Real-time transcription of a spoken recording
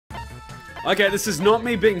Okay, this is not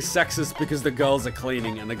me being sexist because the girls are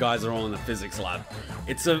cleaning and the guys are all in the physics lab.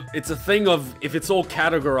 It's a thing of, if it's all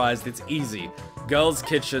categorized, it's easy. Girls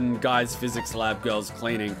kitchen, guys physics lab, girls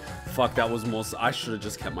cleaning. Fuck, that was more, I should have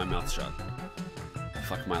just kept my mouth shut.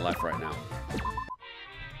 Fuck my life right now.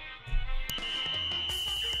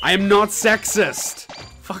 I am not sexist!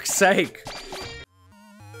 Fuck's sake.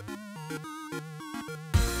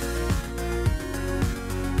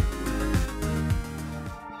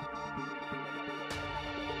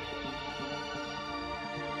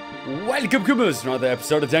 Welcome, Kumas, to another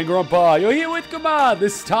episode of Danganronpa. You're here with Kuma.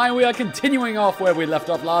 This time we are continuing off where we left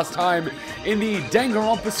off last time in the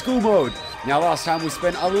Danganronpa school mode. Now, last time we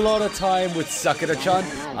spent a lot of time with Sakura-chan,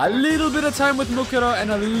 a little bit of time with Mukuro,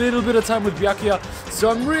 and a little bit of time with Byakuya. So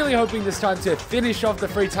I'm really hoping this time to finish off the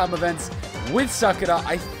free time events with Sakura.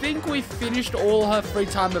 I think we finished all her free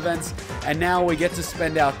time events, and now we get to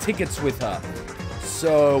spend our tickets with her.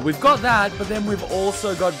 So we've got that, but then we've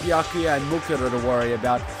also got Byakuya and Mukuro to worry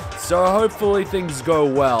about. So hopefully things go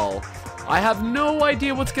well. I have no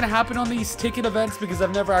idea what's going to happen on these ticket events because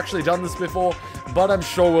I've never actually done this before, but I'm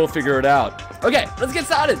sure we'll figure it out. Okay, let's get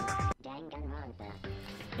started.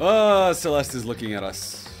 Celeste is looking at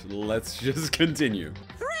us. Let's just continue.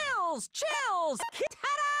 Thrills, chills,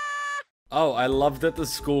 ta-da! Oh, I love that the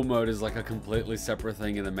school mode is like a completely separate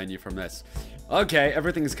thing in the menu from this. Okay,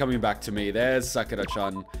 everything's coming back to me. There's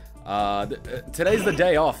Sakura-chan. Today's the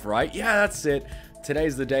day off, right? Yeah, that's it.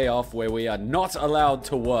 Today's the day off where we are not allowed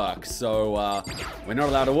to work, so we're not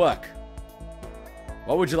allowed to work.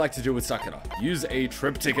 What would you like to do with Sakura? Use a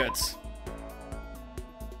trip ticket.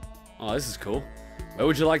 Oh, this is cool. Where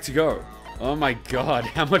would you like to go? Oh my god,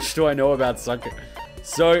 how much do I know about Sakura?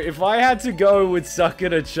 So, if I had to go with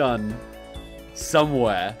Sakura-chan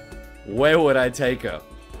somewhere, where would I take her?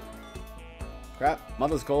 Crap,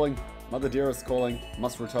 mother's calling. Mother dearest calling.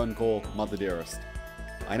 Must return call, mother dearest.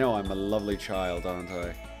 I know I'm a lovely child, aren't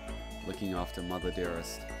I? Looking after mother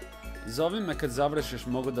dearest. Zovi me kad završiš,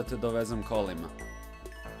 mogu da te dovezem kolima.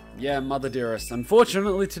 Yeah, mother dearest.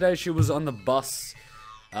 Unfortunately today she was on the bus,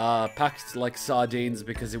 packed like sardines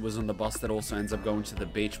because it was on the bus that also ends up going to the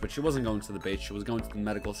beach. But she wasn't going to the beach, she was going to the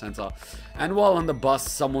medical center. And while on the bus,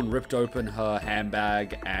 someone ripped open her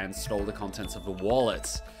handbag and stole the contents of the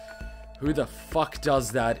wallet. Who the fuck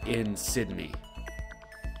does that in Sydney?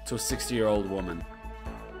 To a 60-year-old woman.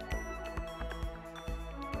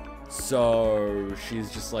 So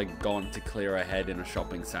she's just like gone to clear her head in a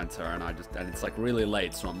shopping center, and it's like really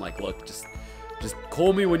late, so I'm like, look, just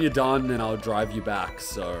call me when you're done and I'll drive you back.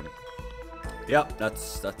 So yep,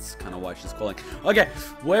 that's kind of why she's calling. Okay,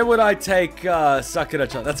 where would I take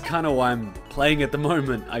Sakura-chan? That's kind of why I'm playing at the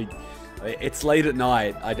moment. It's late at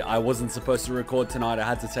night. I wasn't supposed to record tonight. I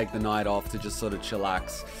had to take the night off to just sort of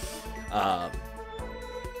chillax.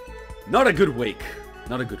 Not a good week.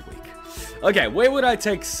 Not a good week. Okay, where would I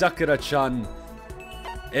take Sakura-chan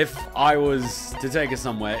if I was to take her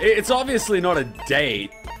somewhere? It's obviously not a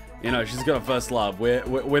date. You know, she's got a first love.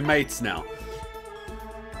 We're mates now.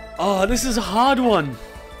 Oh, this is a hard one.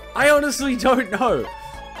 I honestly don't know.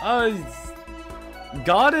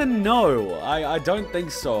 Garden, no. I don't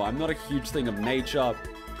think so. I'm not a huge thing of nature.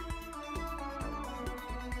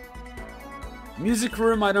 Music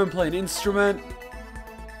room, I don't play an instrument.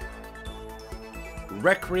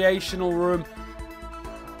 Recreational room.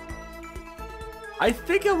 I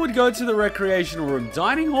think I would go to the recreational room.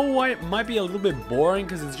 Dining hall might be a little bit boring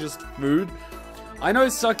because it's just food. I know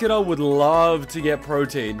Sakura would love to get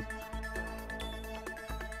protein.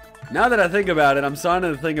 Now that I think about it, I'm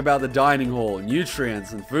starting to think about the dining hall,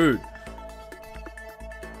 nutrients and food.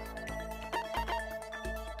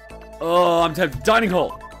 Oh, I'm tempted. Dining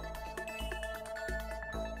hall.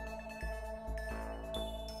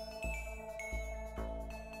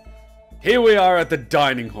 Here we are at the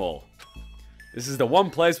dining hall. This is the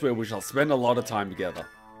one place where we shall spend a lot of time together.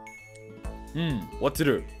 What to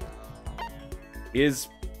do? Is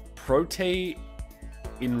protein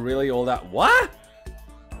really all that... What?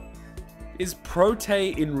 Is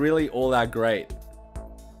protein really all that great?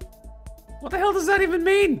 What the hell does that even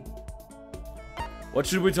mean? What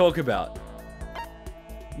should we talk about?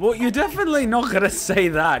 Well, you're definitely not gonna say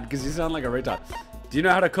that because you sound like a retard. Do you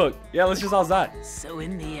know how to cook? Yeah, let's just ask that. So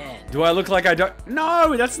in the end... Do I look like I don't...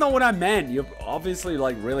 No, that's not what I meant. You're obviously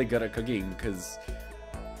like really good at cooking because...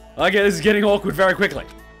 Okay, this is getting awkward very quickly.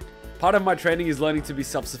 Part of my training is learning to be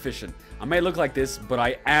self-sufficient. I may look like this, but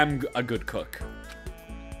I am a good cook.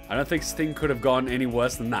 I don't think Sting could have gone any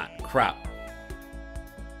worse than that. Crap.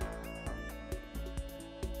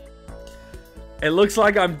 It looks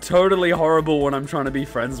like I'm totally horrible when I'm trying to be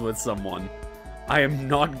friends with someone. I am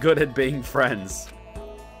not good at being friends.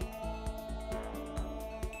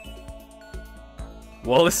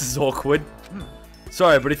 Well, this is awkward.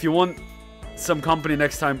 Sorry, but if you want some company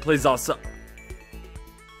next time, please ask.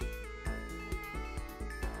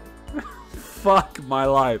 Fuck my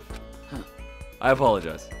life. I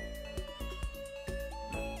apologize.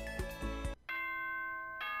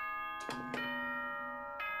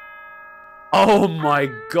 Oh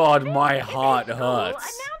my god, my heart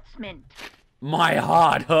hurts. My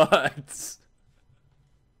heart hurts.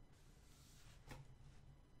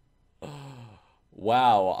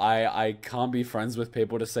 Wow, I can't be friends with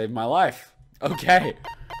people to save my life. Okay.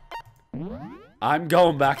 I'm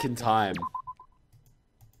going back in time.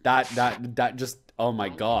 That just, oh my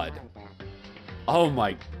god. Oh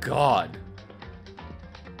my god.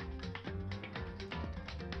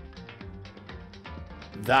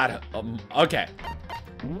 That, okay.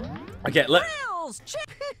 Okay,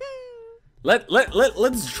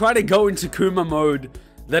 let's try to go into Kuma mode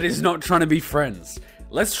that is not trying to be friends.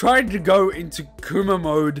 Let's try to go into Kuma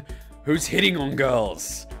mode who's hitting on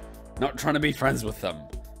girls, not trying to be friends with them.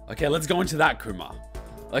 Okay, let's go into that Kuma.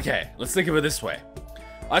 Okay, let's think of it this way.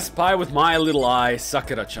 I spy with my little eye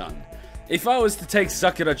Sakura-chan. If I was to take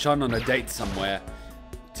Sakura-chan on a date somewhere,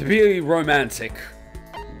 to be romantic,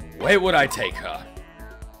 where would I take her?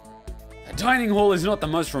 The dining hall is not the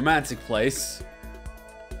most romantic place.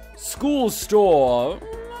 School store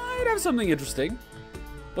might have something interesting.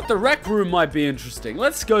 But the rec room might be interesting.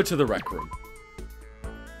 Let's go to the rec room.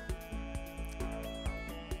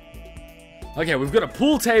 Okay, we've got a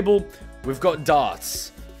pool table. We've got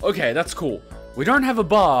darts. Okay, that's cool. We don't have a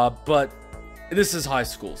bar, but this is high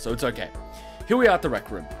school, so it's okay. Here we are at the rec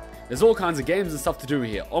room. There's all kinds of games and stuff to do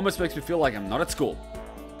here. Almost makes me feel like I'm not at school.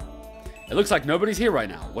 It looks like nobody's here right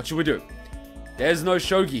now. What should we do? There's no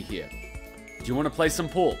shogi here. Do you want to play some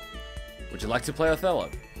pool? Would you like to play Othello?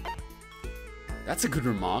 That's a good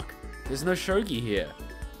remark. There's no shogi here.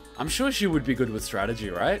 I'm sure she would be good with strategy,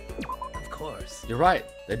 right? Of course. You're right.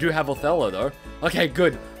 They do have Othello, though. Okay,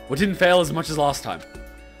 good. We didn't fail as much as last time.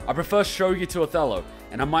 I prefer shogi to Othello,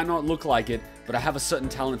 and I might not look like it, but I have a certain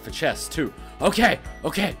talent for chess, too. Okay.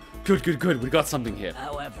 Good. We got something here.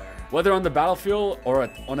 However, whether on the battlefield or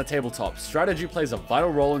on a tabletop, strategy plays a vital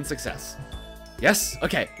role in success. Yes?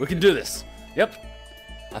 Okay, we can do this. Yep.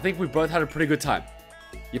 I think we both had a pretty good time.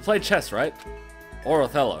 You play chess, right? Or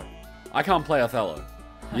Othello. I can't play Othello.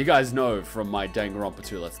 You guys know from my Danganronpa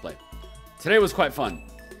 2 Let's Play. Today was quite fun.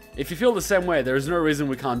 If you feel the same way, there is no reason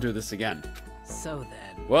we can't do this again. So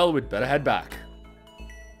then... well, we'd better head back.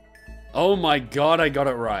 Oh my god, I got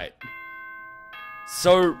it right.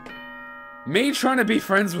 So, me trying to be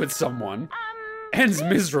friends with someone ends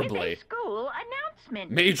miserably. School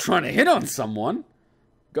announcement. Me trying to hit on someone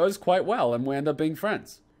goes quite well, and we end up being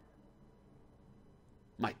friends.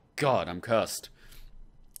 My god, I'm cursed.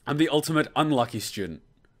 I'm the ultimate unlucky student.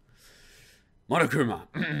 Monokuma.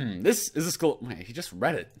 This is a school... wait, he just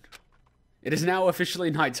read it. It is now officially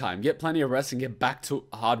nighttime. Get plenty of rest and get back to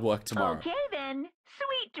hard work tomorrow. Okay then.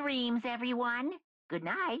 Sweet dreams, everyone. Good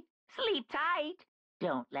night. Sleep tight.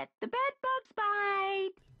 Don't let the bed bugs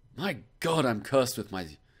bite. My god, I'm cursed with my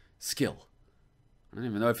skill. I don't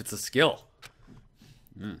even know if it's a skill.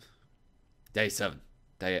 Day 7.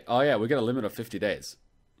 Day 8. Oh yeah, we got a limit of 50 days.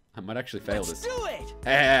 I might actually fail this. do it!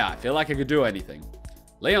 Hey, I feel like I could do anything.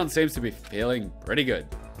 Leon seems to be feeling pretty good.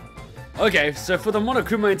 Okay, so for the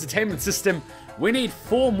Monokuma entertainment system, we need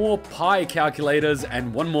 4 more pi calculators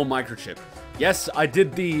and 1 more microchip. Yes, I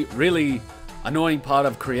did the really annoying part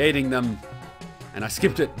of creating them, and I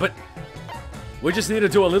skipped it, but we just need to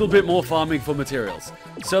do a little bit more farming for materials.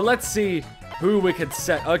 So let's see who we could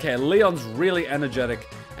set. Okay, Leon's really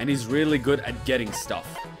energetic, and he's really good at getting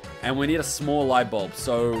stuff. And we need a small light bulb,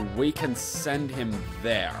 so we can send him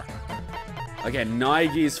there. Okay,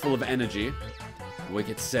 Naegi is full of energy. We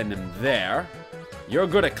could send him there. You're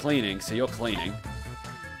good at cleaning, so you're cleaning.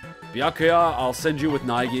 Byakuya, I'll send you with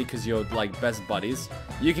Naegi because you're like best buddies.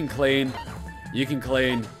 You can clean. You can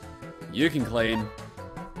clean. You can clean.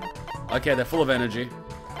 Okay, they're full of energy.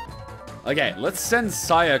 Okay, let's send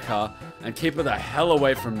Sayaka and keep her the hell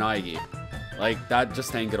away from Naegi. Like, that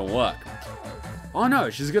just ain't gonna work. Oh no,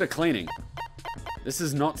 she's good at cleaning. This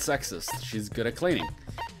is not sexist. She's good at cleaning.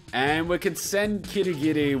 And we can send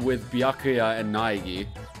Kirigiri with Byakuya and Naegi.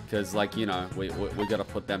 Because, like, you know, we gotta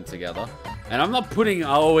put them together. And I'm not putting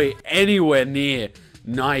Aoi anywhere near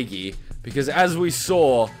Naegi. Because as we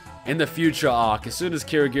saw in the future arc, as soon as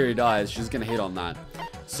Kirigiri dies, she's gonna hit on that.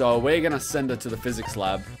 So we're gonna send her to the physics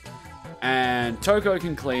lab. And Toko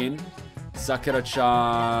can clean.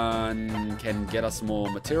 Sakura-chan can get us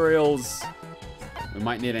more materials. We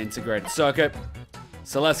might need an integrated circuit.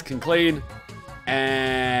 Celeste can clean.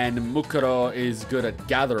 And Mukuro is good at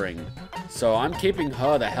gathering. So I'm keeping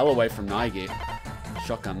her the hell away from Naegi.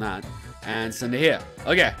 Shotgun that. And send her here.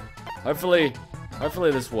 Okay. Hopefully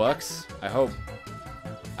this works. I hope.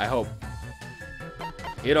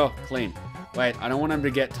 Hiro, clean. Wait, I don't want him to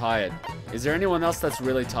get tired. Is there anyone else that's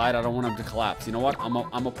really tired? I don't want him to collapse. You know what? I'm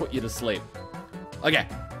gonna put you to sleep. Okay.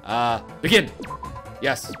 Begin.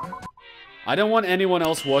 Yes. I don't want anyone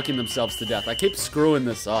else working themselves to death. I keep screwing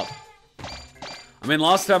this up. I mean,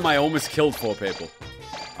 last time I almost killed 4 people.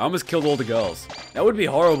 I almost killed all the girls. That would be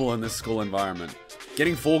horrible in this school environment.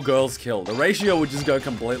 Getting 4 girls killed. The ratio would just go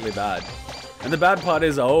completely bad. And the bad part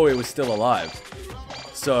is, he was still alive.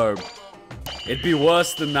 So, it'd be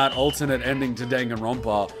worse than that alternate ending to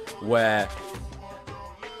Danganronpa where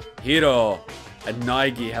Hiro and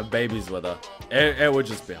Naegi have babies with her. It would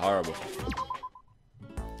just be horrible.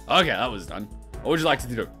 Okay, that was done. What would you like to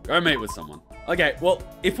do? Go mate with someone. Okay, well,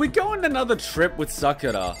 if we go on another trip with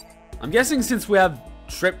Sakura, I'm guessing since we have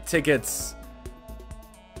trip tickets,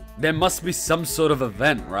 there must be some sort of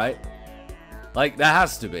event, right? Like, there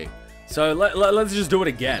has to be. So, let's just do it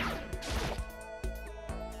again.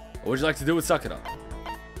 What would you like to do with Sakura?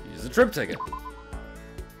 Use a trip ticket.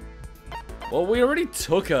 Well, we already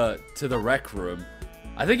took her to the rec room.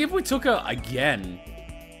 I think if we took her again,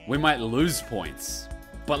 we might lose points.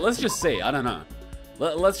 But let's just see. I don't know.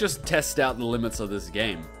 Let's just test out the limits of this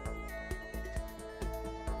game.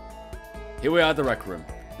 Here we are at the rec room.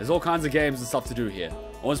 There's all kinds of games and stuff to do here.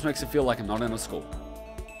 Almost makes it feel like I'm not in a school.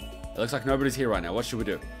 It looks like nobody's here right now. What should we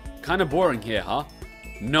do? Kind of boring here, huh?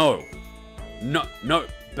 No. No.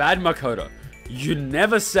 Bad Makoto. You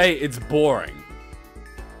never say it's boring.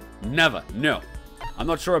 Never. No. I'm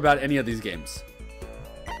not sure about any of these games.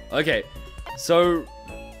 Okay. So,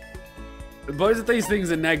 both of these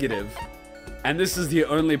things are negative. And this is the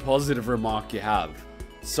only positive remark you have.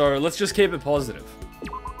 So, let's just keep it positive.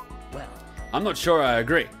 Well, I'm not sure I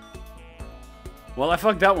agree. Well, I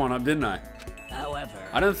fucked that one up, didn't I? However,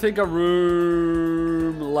 I don't think a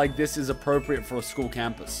room like this is appropriate for a school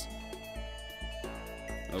campus.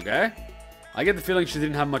 Okay. I get the feeling she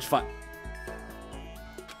didn't have much fun.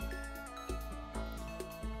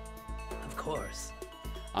 Of course.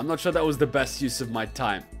 I'm not sure that was the best use of my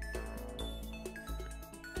time.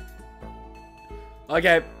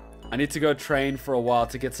 Okay. I need to go train for a while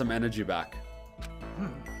to get some energy back.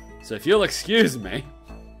 So if you'll excuse me.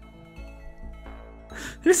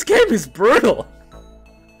 This game is brutal.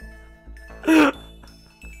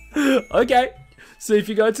 Okay. So if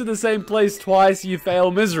you go to the same place twice, you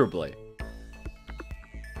fail miserably.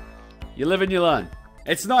 You live and you learn.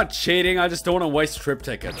 It's not cheating, I just don't want to waste trip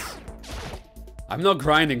tickets. I'm not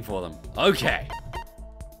grinding for them. Okay.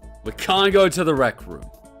 We can't go to the rec room.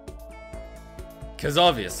 Because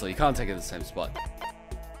obviously, you can't take it in the same spot.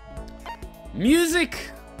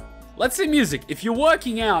 Music. Let's say music. If you're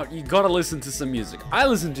working out, you gotta listen to some music. I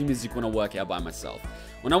listen to music when I work out by myself.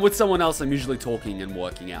 When I'm with someone else, I'm usually talking and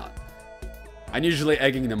working out. I'm usually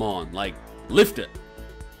egging them on. Like, lift it.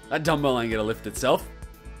 That dumbbell ain't gonna lift itself.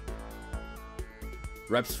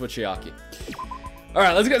 Reps for Chiaki.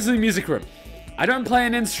 Alright, let's get to the music room. I don't play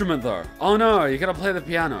an instrument though. Oh no, you gotta play the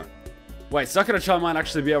piano. Wait, Sakura-chan might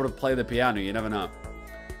actually be able to play the piano, you never know.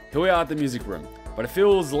 Here we are at the music room. But it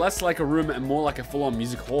feels less like a room and more like a full-on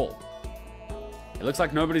music hall. It looks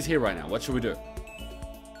like nobody's here right now. What should we do?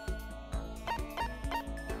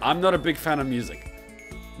 I'm not a big fan of music.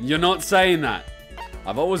 You're not saying that.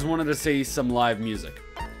 I've always wanted to see some live music.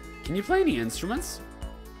 Can you play any instruments?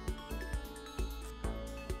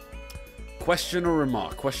 Question or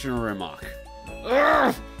remark? Question or remark?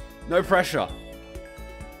 Urgh! No pressure.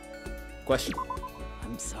 Question.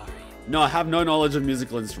 I'm sorry. No, I have no knowledge of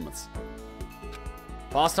musical instruments.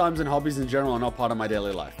 Pastimes and hobbies in general are not part of my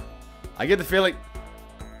daily life. I get the feeling...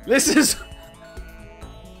 This is...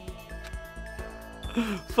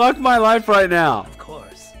 Fuck my life right now. Of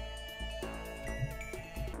course.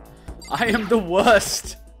 I am the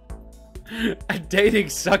worst at dating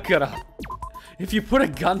Sakura. If you put a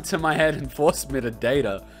gun to my head and forced me to date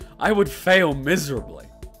her, I would fail miserably.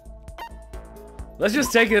 Let's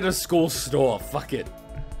just take it to a school store. Fuck it.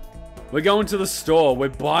 We're going to the store. We're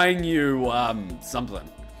buying you, something.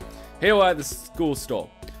 Here we're at the school store.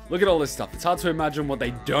 Look at all this stuff. It's hard to imagine what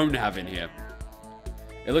they don't have in here.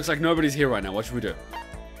 It looks like nobody's here right now. What should we do?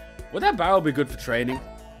 Would that barrel be good for training?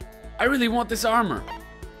 I really want this armor.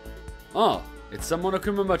 Oh, it's some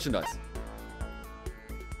Monokuma merchandise.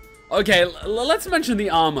 Okay, let's mention the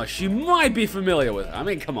armor. She might be familiar with it. I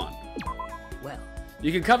mean, come on. Well,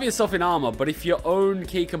 you can cover yourself in armor, but if your own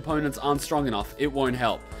key components aren't strong enough, it won't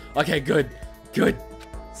help. Okay, good. Good.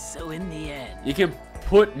 so in the end... You can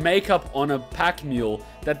put makeup on a pack mule.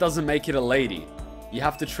 That doesn't make it a lady. you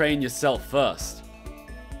have to train yourself first.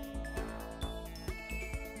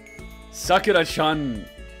 Sakura-chan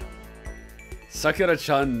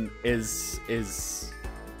is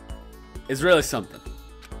really something.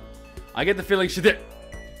 I get the feeling she did.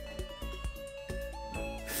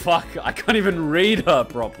 Fuck, I can't even read her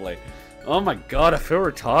properly. Oh my god, I feel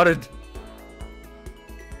retarded.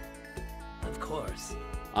 Of course.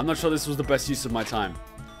 I'm not sure this was the best use of my time.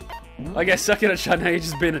 I guess Sakura-chan, you're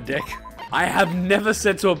just being a dick. I have never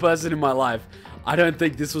said to a person in my life, I don't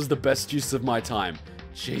think this was the best use of my time.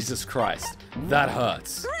 Jesus Christ, that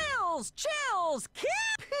hurts. Thrills, chills,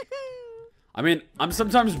 I mean, I'm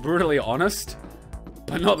sometimes brutally honest,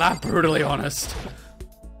 but not that brutally honest.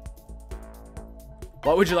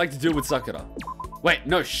 What would you like to do with Sakura? Wait,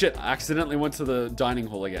 no, shit, I accidentally went to the dining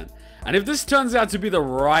hall again. And if this turns out to be the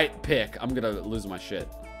right pick, I'm gonna lose my shit.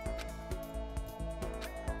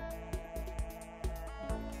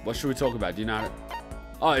 What should we talk about? Do you know how to...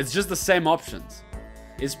 Oh, it's just the same options.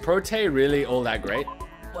 Is Prote really all that great?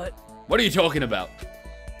 What are you talking about?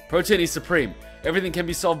 Protein is supreme. Everything can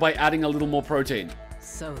be solved by adding a little more protein.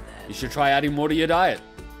 So then... You should try adding more to your diet.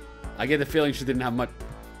 I get the feeling she didn't have much...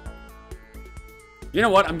 You know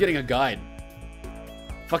what? I'm getting a guide.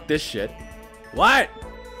 Fuck this shit. What?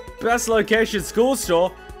 Best location school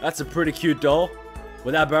store? That's a pretty cute doll.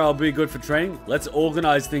 Would that barrel be good for training? Let's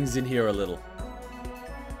organize things in here a little.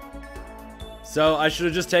 So, I should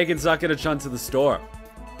have just taken Sakura-chan to the store.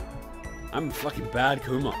 I'm a fucking bad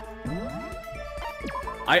Kuma.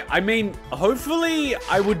 I mean, hopefully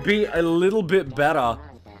I would be a little bit better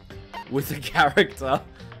with the character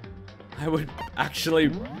I would actually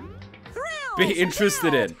be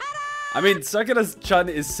interested in. I mean, Sakura-chan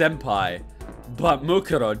is Senpai, but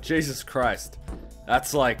Mukuro, Jesus Christ.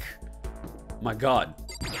 That's like, my god.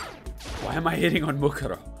 Why am I hitting on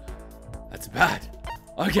Mukuro? That's bad.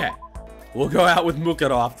 Okay. We'll go out with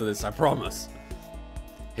Mukuro after this, I promise.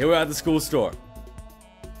 Here we're at the school store.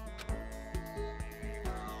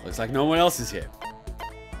 Looks like no one else is here.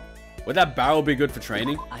 Would that barrel be good for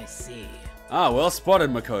training? I see. Ah, well spotted,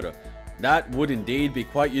 Makoto. That would indeed be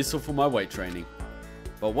quite useful for my weight training.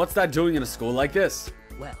 But what's that doing in a school like this?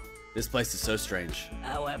 Well, this place is so strange.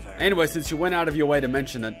 However... Anyway, since you went out of your way to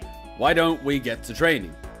mention it, why don't we get to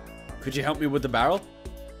training? Could you help me with the barrel?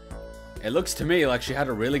 It looks to me like she had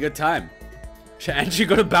a really good time. And she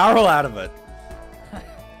got a barrel out of it.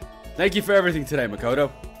 Thank you for everything today,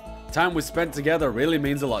 Makoto. Time we spent together really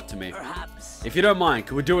means a lot to me. Perhaps. If you don't mind,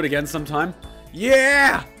 could we do it again sometime?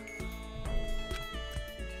 Yeah!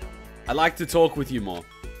 I'd like to talk with you more.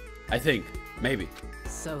 I think. Maybe.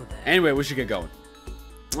 So then. Anyway, we should get going.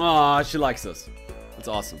 Aw, she likes us. That's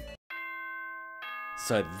awesome.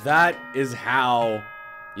 So that is how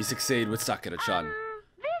you succeed with Sakura-chan.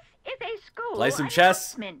 This is a school Play some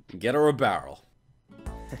chess announcement. and get her a barrel.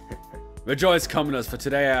 Rejoice, commoners, for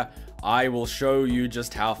today I will show you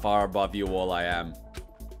just how far above you all I am.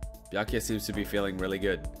 Byakuya seems to be feeling really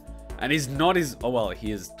good. And he's not his... Oh, well,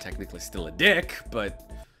 he is technically still a dick, but...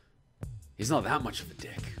 He's not that much of a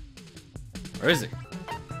dick. Or is he?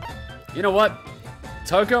 You know what?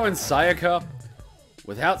 Toko and Sayaka,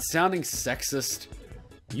 without sounding sexist,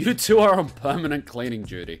 you two are on permanent cleaning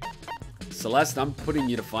duty. Celeste, I'm putting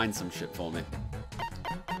you to find some shit for me.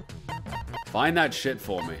 Find that shit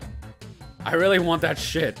for me. I really want that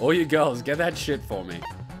shit. All you girls, get that shit for me.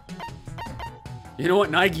 You know what,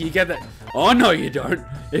 Naegi, you get that... Oh, no, you don't.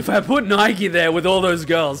 If I put Naegi there with all those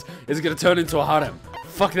girls, it's gonna turn into a harem.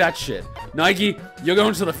 Fuck that shit. Naegi, you're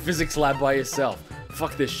going to the physics lab by yourself.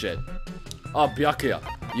 Fuck this shit. Oh, Byakuya,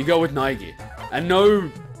 you go with Naegi. And no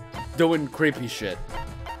doing creepy shit.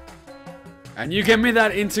 And you give me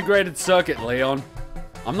that integrated circuit, Leon.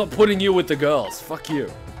 I'm not putting you with the girls. Fuck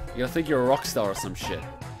you. You're gonna think you're a rock star or some shit.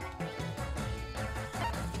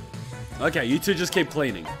 Okay, you two just keep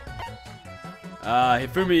cleaning.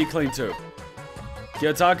 Hifumi, you clean too.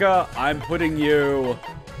 Kiyotaka, I'm putting you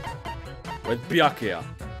with Byakuya.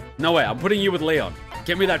 No way, I'm putting you with Leon.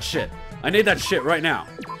 Get me that shit. I need that shit right now.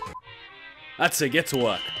 That's it, get to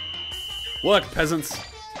work. Work, peasants.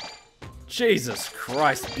 Jesus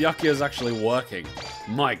Christ, Byakuya's actually working.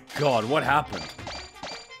 My god, what happened?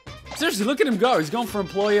 Seriously, look at him go. He's gone for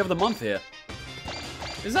Employee of the Month here.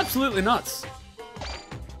 He's absolutely nuts.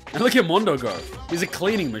 And look at Mondo go. He's a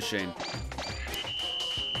cleaning machine.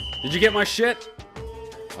 Did you get my shit?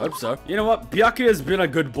 I hope so. You know what? Byakuya's been a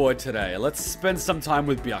good boy today. Let's spend some time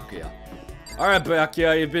with Byakuya. Alright,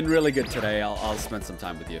 Byakuya, you've been really good today. I'll spend some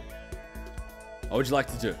time with you. What would you like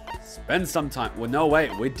to do? Spend some time. Well, no,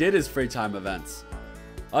 wait. We did his free time events.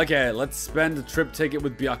 Okay, let's spend a trip ticket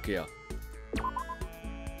with Byakuya.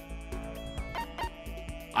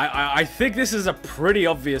 I think this is a pretty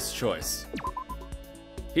obvious choice.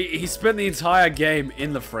 He spent the entire game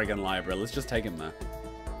in the friggin' library. Let's just take him there.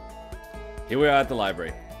 Here we are at the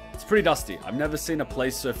library. It's pretty dusty. I've never seen a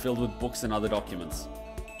place so filled with books and other documents.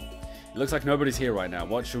 It looks like nobody's here right now.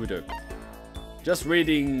 What should we do? Just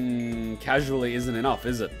reading casually isn't enough,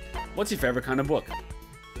 is it? What's your favorite kind of book?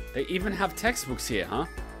 They even have textbooks here, huh?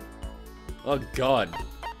 Oh god.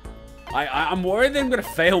 I'm worried that I'm gonna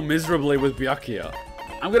fail miserably with Byakuya.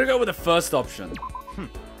 I'm gonna go with the first option.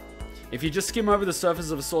 If you just skim over the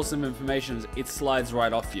surface of a source of information, it slides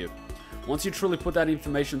right off you. Once you truly put that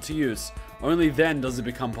information to use, only then does it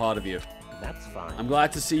become part of you. That's fine. I'm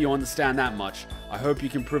glad to see you understand that much. I hope you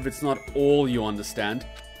can prove it's not all you understand.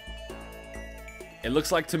 It looks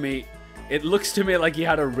to me like he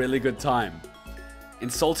had a really good time.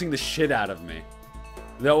 Insulting the shit out of me.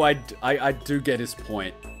 Though I do get his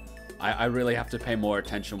point. I really have to pay more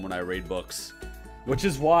attention when I read books. Which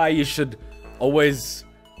is why you should always,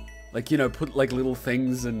 like, you know, put like little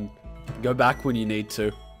things and go back when you need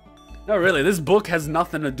to. No, really, this book has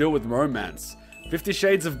nothing to do with romance. 50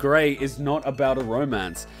 Shades of Grey is not about a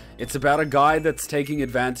romance. It's about a guy that's taking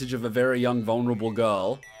advantage of a very young, vulnerable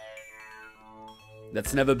girl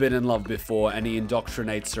that's never been in love before, and he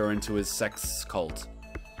indoctrinates her into his sex cult.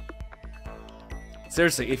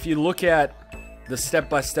 Seriously, if you look at the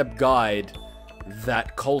step-by-step guide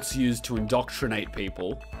that cults use to indoctrinate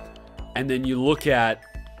people, and then you look at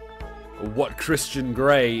what Christian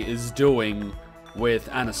Grey is doing with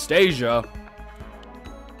Anastasia,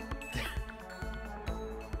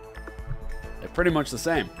 they're pretty much the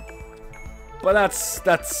same. But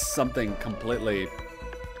that's something completely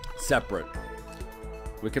separate.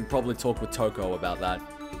 We can probably talk with Toko about that.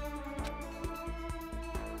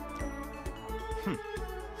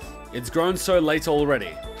 It's grown so late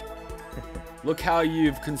already. Look how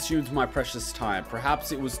you've consumed my precious time.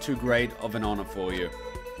 Perhaps it was too great of an honor for you.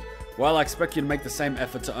 Well, I expect you to make the same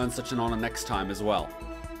effort to earn such an honor next time as well.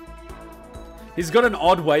 He's got an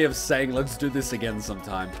odd way of saying, let's do this again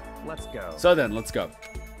sometime. Let's go. So then, let's go.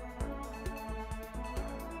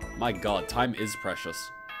 My god, time is precious.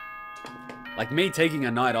 Like, me taking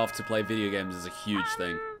a night off to play video games is a huge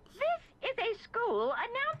thing. This is a school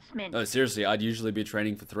announcement. No, seriously, I'd usually be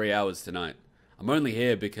training for 3 hours tonight. I'm only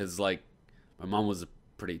here because, like, my mom was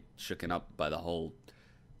pretty shooken up by the whole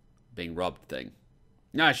being robbed thing.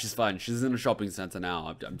 No, she's fine. She's in a shopping center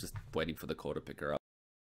now. I'm just waiting for the car to pick her up.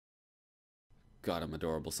 God, I'm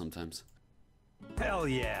adorable sometimes. Hell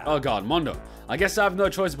yeah. Oh god, Mondo. I guess I have no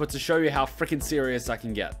choice but to show you how freaking serious I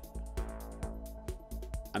can get.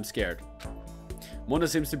 I'm scared. Mondo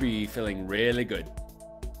seems to be feeling really good.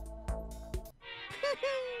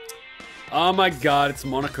 Oh my god, it's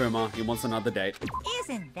Monokuma. He wants another date.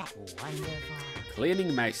 Isn't that wonderful?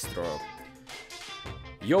 Cleaning maestro.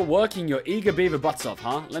 You're working your eager beaver butts off,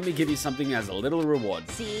 huh? Let me give you something as a little reward.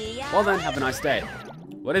 See ya. Well then, have a nice day.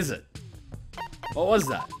 What is it? What was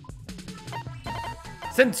that?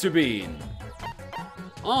 Sensubin.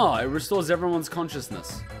 Oh, it restores everyone's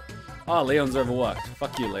consciousness. Oh, Leon's overworked.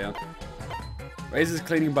 Fuck you, Leon. Raises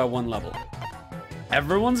cleaning by 1 level.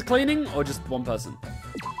 Everyone's cleaning or just one person?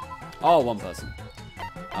 Oh, one person.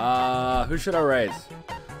 Who should I raise?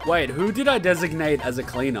 Wait, who did I designate as a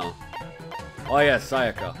cleaner? Oh yeah,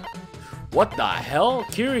 Sayaka. What the hell?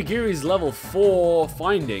 Kirigiri's level 4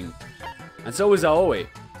 finding. And so is Aoi.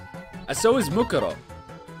 And so is Mukuro.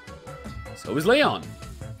 So is Leon.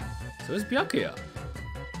 So is Byakuya.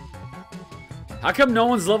 How come no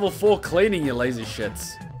one's level 4 cleaning, you lazy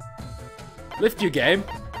shits? Lift your game.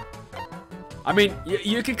 I mean,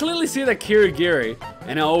 you can clearly see that Kirigiri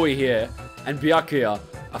and Aoi here and Byakuya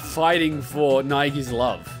are fighting for Naegi's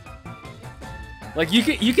love. Like,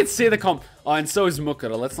 you can see the comp. Oh, and so is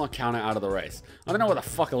Mukuro. Let's not count it out of the race. I don't know what the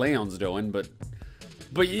fuck Leon's doing, but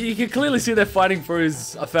you can clearly see they're fighting for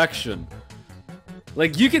his affection.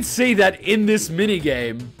 Like, you can see that in this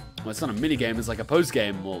minigame. Well, it's not a minigame, it's like a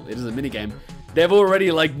post-game. Well, it is a minigame. They've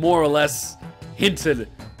already, like, more or less hinted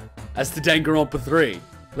as to Danganronpa 3.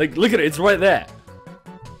 Like, look at it, it's right there.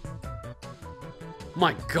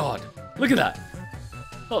 My god. Look at that.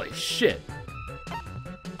 Holy shit.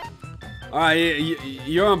 Alright,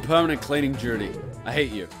 you're on permanent cleaning duty. I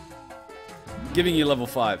hate you. I'm giving you level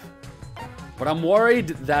 5. But I'm worried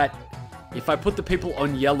that if I put the people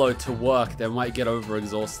on yellow to work, they might get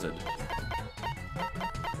overexhausted.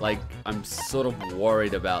 Like, I'm sort of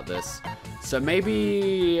worried about this. So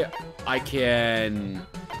maybe I can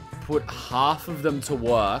put half of them to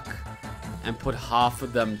work and put half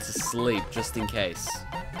of them to sleep, just in case.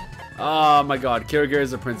 Oh my god, Kirigiri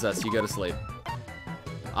is a princess, you go to sleep.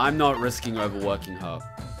 I'm not risking overworking her.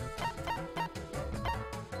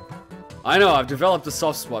 I know, I've developed a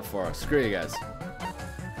soft spot for her. Screw you guys.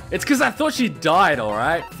 It's because I thought she died,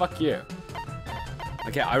 alright? Fuck you.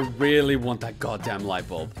 Okay, I really want that goddamn light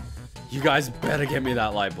bulb. You guys better get me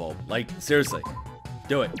that light bulb. Like, seriously.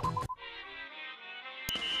 Do it.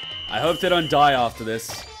 I hope they don't die after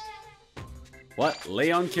this. What?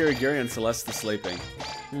 Leon, Kirigiri, and Celeste are sleeping.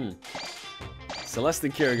 Celeste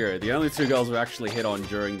and Kirigiri, the only two girls we actually hit on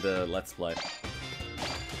during the Let's Play.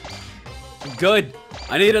 Good.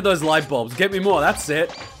 I needed those light bulbs. Get me more, that's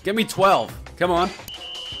it. Get me 12. Come on.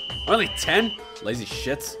 Only 10? Lazy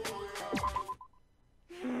shits.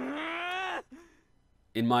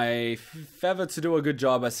 In my favor to do a good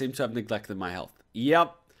job, I seem to have neglected my health.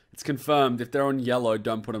 Yep. It's confirmed. If they're on yellow,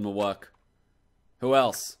 don't put them to work. Who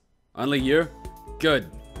else? Only you? Good.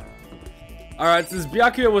 Alright, since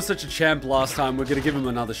Byakuya was such a champ last time, we're gonna give him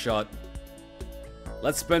another shot.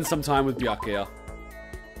 Let's spend some time with Byakuya.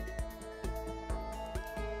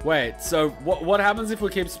 Wait, so what happens if we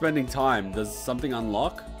keep spending time? Does something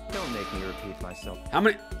unlock? Don't make me repeat myself. How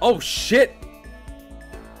many? Oh, shit!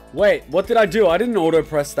 Wait, what did I do? I didn't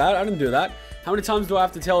auto-press that. I didn't do that. How many times do I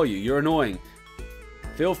have to tell you? You're annoying.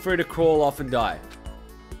 Feel free to crawl off and die.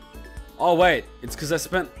 Oh, wait. It's because I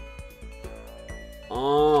spent...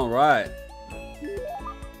 Oh, right.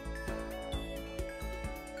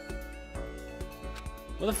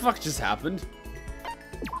 What the fuck just happened?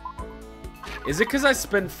 Is it because I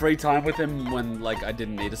spent free time with him when, like, I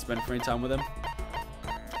didn't need to spend free time with him?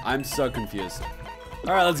 I'm so confused.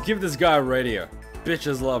 Alright, let's give this guy a radio.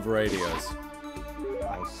 Bitches love radios.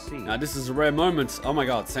 I see. Now, this is a rare moment. Oh my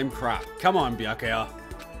god, same crap. Come on, Byakuya.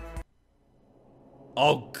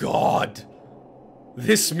 Oh god.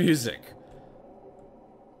 This music.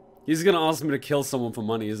 He's gonna ask me to kill someone for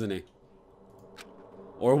money, isn't he?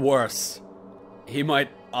 Or worse. He might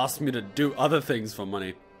ask me to do other things for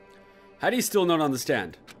money. How do you still not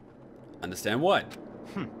understand? Understand what?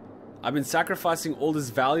 I've been sacrificing all this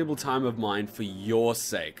valuable time of mine for your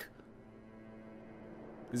sake.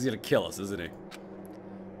 He's gonna kill us, isn't he?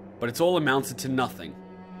 But it's all amounted to nothing.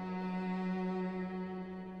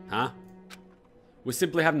 Huh? We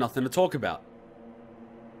simply have nothing to talk about.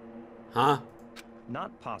 Huh?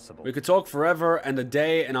 Not possible. We could talk forever and a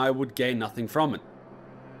day and I would gain nothing from it.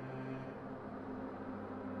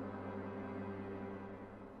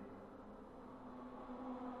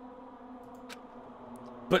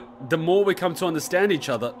 But the more we come to understand each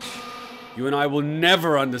other, you and I will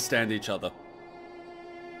never understand each other.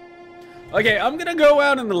 Okay, I'm gonna go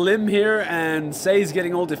out on the limb here and say he's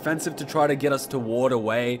getting all defensive to try to get us to ward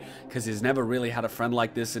away, because he's never really had a friend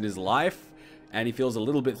like this in his life, and he feels a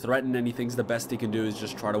little bit threatened and he thinks the best he can do is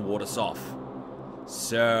just try to ward us off.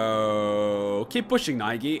 So, keep pushing,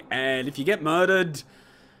 Naegi, and if you get murdered,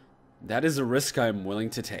 that is a risk I'm willing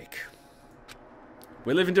to take.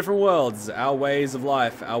 We live in different worlds. Our ways of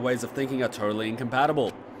life, our ways of thinking are totally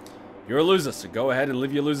incompatible. You're a loser, so go ahead and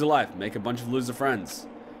live your loser life. Make a bunch of loser friends.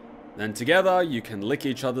 Then together, you can lick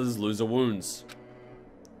each other's loser wounds.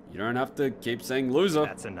 You don't have to keep saying loser.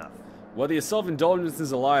 That's enough. Whether your self-indulgence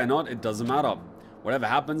is a lie or not, it doesn't matter. Whatever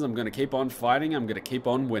happens, I'm gonna keep on fighting, I'm gonna keep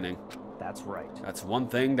on winning. That's right. That's one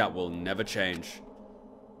thing that will never change.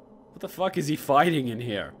 What the fuck is he fighting in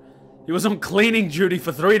here? He was on cleaning duty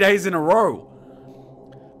for 3 days in a row.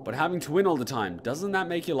 But having to win all the time, doesn't that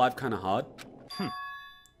make your life kinda hard?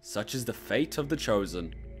 Such is the fate of the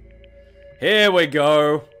chosen. Here we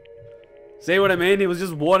go. See what I mean? He was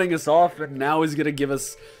just warding us off, and now he's gonna give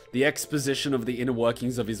us the exposition of the inner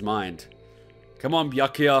workings of his mind. Come on,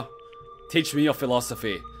 Byakuya. Teach me your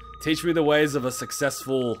philosophy. Teach me the ways of a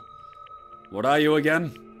successful... What are you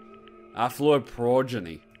again? Affluent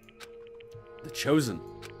Progeny. The chosen.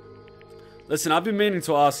 Listen, I've been meaning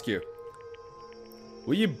to ask you.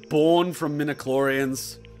 Were you born from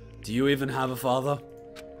midichlorians? Do you even have a father?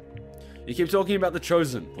 You keep talking about the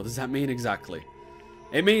chosen. What does that mean exactly?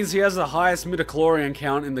 It means he has the highest midichlorian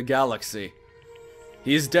count in the galaxy.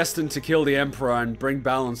 He is destined to kill the Emperor and bring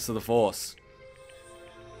balance to the Force.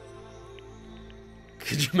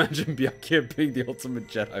 Could you imagine Byakuya being the ultimate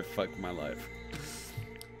Jedi? Fuck my life.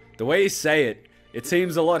 The way you say it, it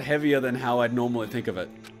seems a lot heavier than how I'd normally think of it.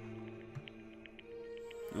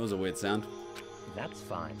 That was a weird sound. That's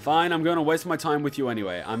fine. Fine, I'm going to waste my time with you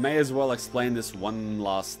anyway. I may as well explain this one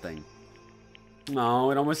last thing.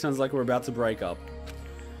 No, it almost sounds like we're about to break up.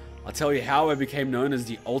 I'll tell you how I became known as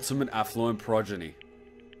the ultimate affluent progeny.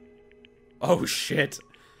 Oh shit.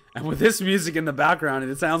 And with this music in the background,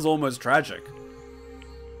 it sounds almost tragic.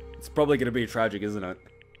 It's probably going to be tragic, isn't it?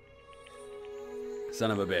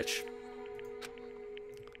 Son of a bitch.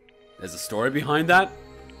 There's a story behind that?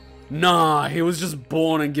 Nah, he was just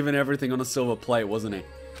born and given everything on a silver plate, wasn't he?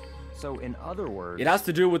 So, in other words... It has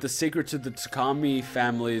to do with the secret to the Takami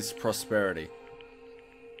family's prosperity.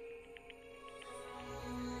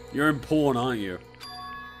 You're in porn, aren't you?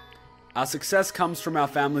 Our success comes from our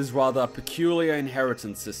family's rather peculiar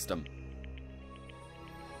inheritance system.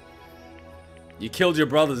 You killed your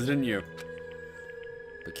brothers, didn't you?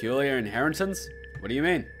 Peculiar inheritance? What do you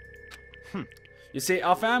mean? You see,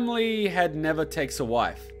 our family head never takes a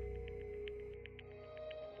wife.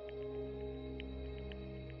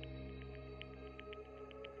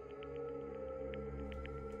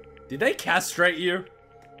 Did they castrate you?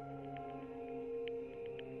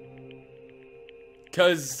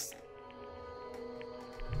 Because,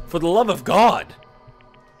 for the love of God,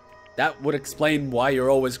 that would explain why you're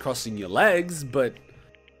always crossing your legs, but...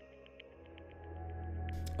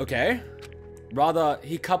 Okay. Rather,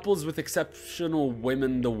 he couples with exceptional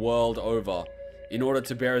women the world over in order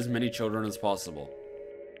to bear as many children as possible.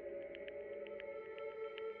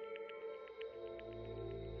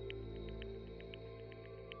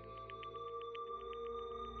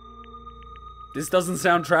 This doesn't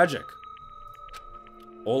sound tragic.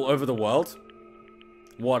 All over the world?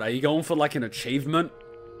 What, are you going for like an achievement?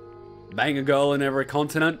 Bang a girl in every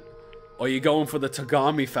continent? Or are you going for the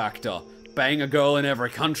Togami factor? Bang a girl in every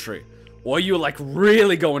country? Or are you like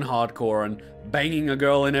really going hardcore and banging a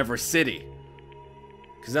girl in every city?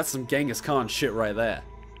 Because that's some Genghis Khan shit right there.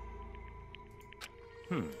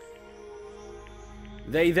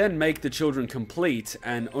 They then make the children complete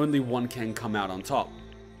and only one can come out on top.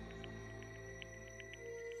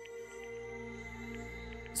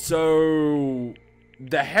 So,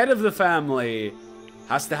 the head of the family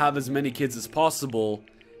has to have as many kids as possible,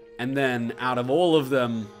 and then out of all of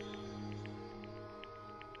them,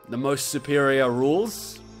 the most superior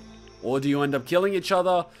rules? Or do you end up killing each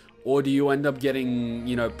other? Or do you end up getting,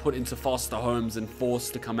 you know, put into foster homes and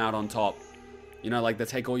forced to come out on top? You know, like they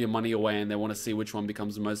take all your money away and they want to see which one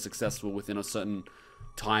becomes the most successful within a certain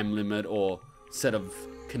time limit or set of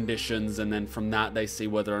conditions, and then from that they see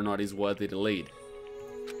whether or not he's worthy to lead.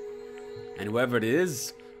 And whoever it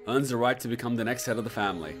is earns the right to become the next head of the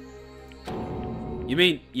family. You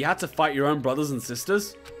mean you had to fight your own brothers and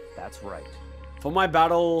sisters? That's right. For my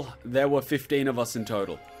battle, there were 15 of us in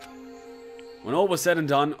total. When all was said and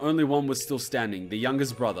done, only one was still standing, the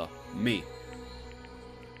youngest brother, me.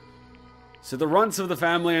 So the runts of the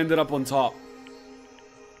family ended up on top.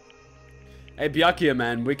 Hey Byakuya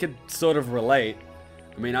man, we could sort of relate.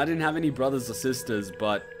 I mean, I didn't have any brothers or sisters,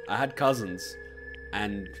 but I had cousins.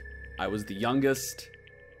 And I was the youngest,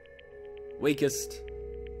 weakest,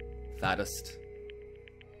 fattest.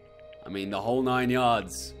 I mean, the whole 9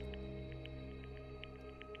 yards.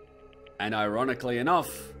 And ironically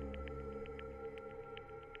enough,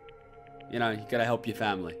 you know, you gotta help your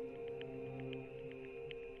family.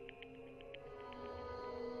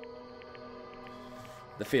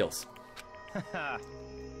 The feels.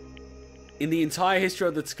 In the entire history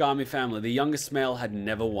of the Tsugami family, the youngest male had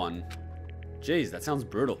never won. Jeez, that sounds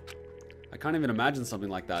brutal. I can't even imagine something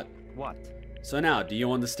like that. What? So now, do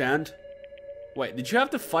you understand? Wait, did you have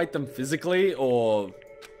to fight them physically, or...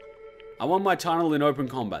 I won my title in open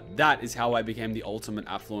combat. That is how I became the ultimate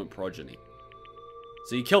affluent progeny.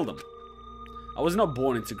 So you killed them. I was not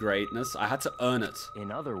born into greatness, I had to earn it. In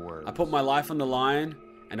other words... I put my life on the line,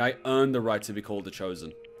 and I earned the right to be called the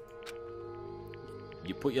Chosen.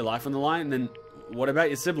 You put your life on the line, then what about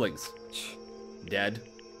your siblings? Dead.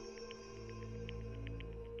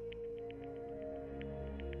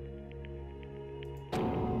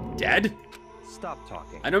 Dead? Stop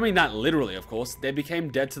talking. I don't mean that literally, of course. They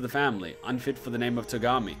became dead to the family, unfit for the name of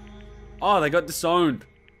Togami. Oh, they got disowned.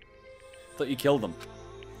 Thought you killed them.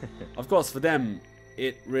 Of course, for them,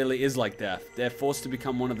 it really is like death. They're forced to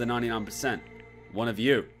become one of the 99%. One of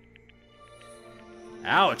you.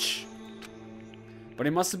 Ouch. But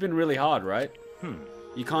it must have been really hard, right?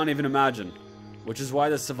 You can't even imagine. Which is why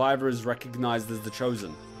the survivor is recognized as the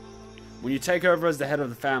Chosen. When you take over as the head of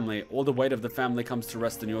the family, all the weight of the family comes to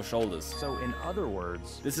rest on your shoulders. So in other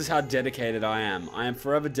words... This is how dedicated I am. I am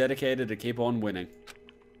forever dedicated to keep on winning.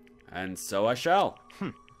 And so I shall.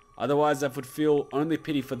 Otherwise, I would feel only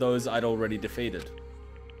pity for those I'd already defeated.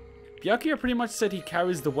 Byakuya pretty much said he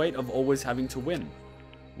carries the weight of always having to win.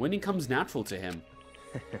 Winning comes natural to him.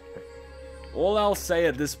 All I'll say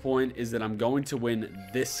at this point is that I'm going to win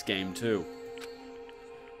this game too.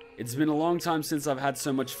 It's been a long time since I've had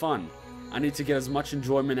so much fun. I need to get as much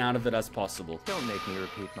enjoyment out of it as possible. Don't make me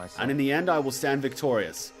repeat myself. And in the end, I will stand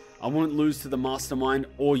victorious. I won't lose to the mastermind,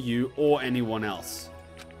 or you, or anyone else.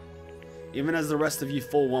 Even as the rest of you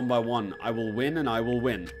fall one by one, I will win and I will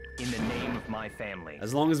win. In the name of my family.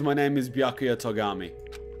 As long as my name is Byakuya Togami.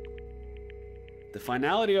 The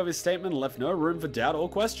finality of his statement left no room for doubt or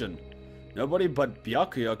question. Nobody but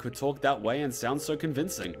Byakuya could talk that way and sound so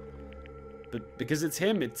convincing. But because it's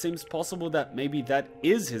him, it seems possible that maybe that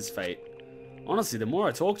is his fate. Honestly, the more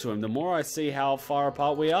I talk to him, the more I see how far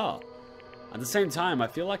apart we are. At the same time, I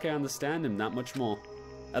feel like I understand him that much more.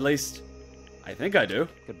 At least, I think I do.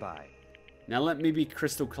 Goodbye. Now let me be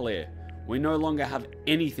crystal clear. We no longer have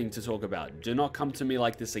anything to talk about. Do not come to me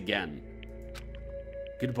like this again.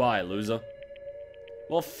 Goodbye, loser.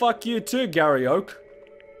 Well, fuck you too, Gary Oak.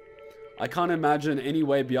 I can't imagine any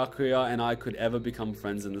way Byakuya and I could ever become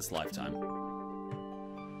friends in this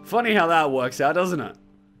lifetime. Funny how that works out, doesn't it?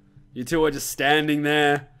 You two are just standing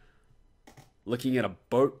there, looking at a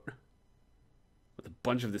boat with a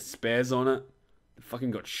bunch of the spares on it. They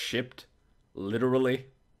fucking got shipped. Literally.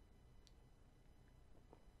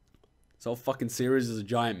 This whole fucking series is a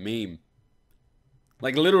giant meme.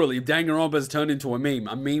 Like, literally, Danganronpa has turned into a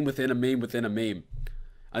meme within a meme within a meme.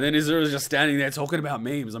 And then Izuru's just standing there talking about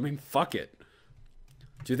memes. I mean, fuck it.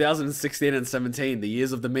 2016 and 17, the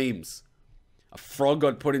years of the memes. A frog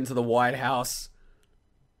got put into the White House.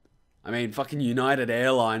 I mean, fucking United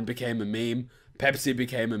Airline became a meme. Pepsi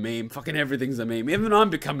became a meme. Fucking everything's a meme. Even I'm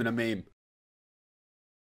becoming a meme.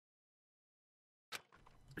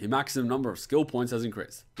 Your maximum number of skill points has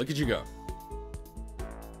increased. Look at you go.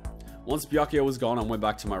 Once Byakuya was gone, I went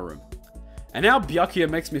back to my room. And now Byakuya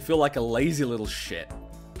makes me feel like a lazy little shit.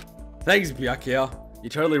 Thanks, Byakuya. You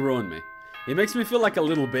totally ruined me. He makes me feel like a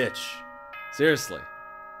little bitch. Seriously.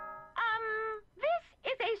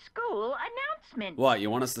 This is a school announcement. What, you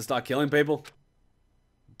want us to start killing people?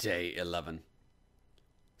 Day 11.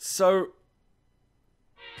 So...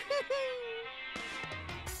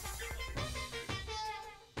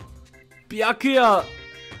 Byakuya...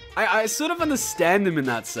 I sort of understand him in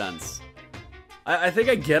that sense. I think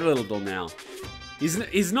I get it a little now.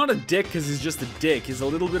 He's not a dick because he's just a dick. He's a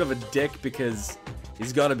little bit of a dick because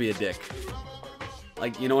he's got to be a dick.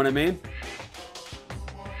 Like, you know what I mean?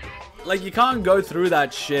 Like, you can't go through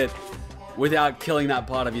that shit without killing that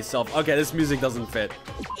part of yourself. Okay, this music doesn't fit.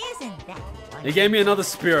 Isn't that wonderful? He gave me another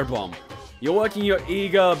spirit bomb. You're working your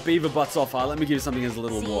eager beaver butts off. Let me give you something as a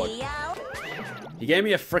little reward. He gave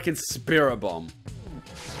me a freaking spirit bomb.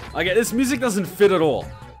 Okay, this music doesn't fit at all.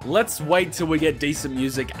 Let's wait till we get decent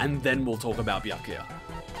music and then we'll talk about Byakuya.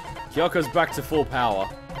 Kyoko's back to full power.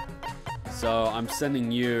 So I'm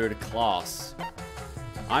sending you to class.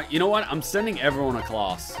 You know what? I'm sending everyone to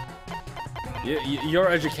class. Your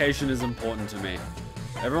education is important to me.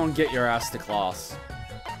 Everyone get your ass to class.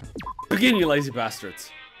 Begin, you lazy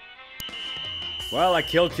bastards. Well, I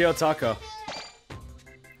killed Kiyotaka.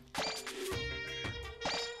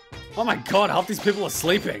 Oh my god, half these people are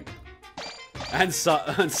sleeping. And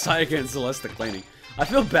Sayaka and Celeste are cleaning. I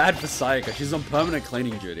feel bad for Sayaka. She's on permanent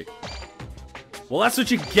cleaning duty. Well, that's what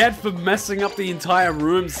you get for messing up the entire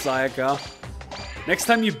room, Sayaka. Next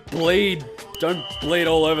time you bleed, don't bleed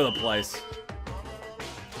all over the place.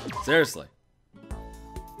 Seriously.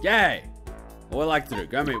 Yay! What I like to do,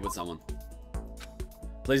 go meet with someone.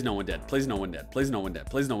 Please no one dead. Please no one dead. Please no one dead.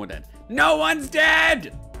 Please no one dead. No one's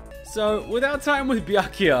dead! So, with our time with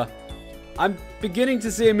Byakuya, I'm beginning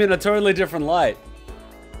to see him in a totally different light.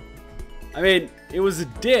 I mean, it was a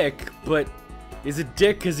dick, but he's a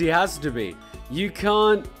dick because he has to be. You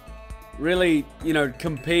can't really, you know,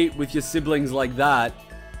 compete with your siblings like that,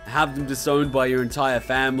 have them disowned by your entire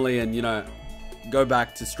family and, you know, go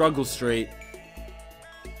back to Struggle Street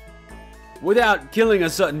without killing a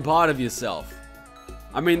certain part of yourself.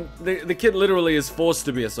 I mean, the kid literally is forced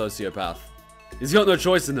to be a sociopath. He's got no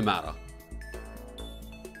choice in the matter.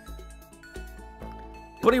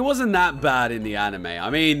 But he wasn't that bad in the anime.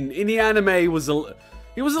 I mean, in the anime, he was a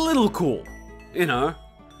little cool, you know.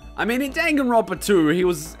 I mean, in Danganronpa 2, he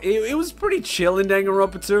was pretty chill in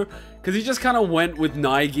Danganronpa 2, because he just kind of went with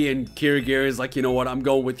Naegi and Kirigiri. He's like, you know what, I'm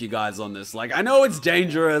going with you guys on this. Like, I know it's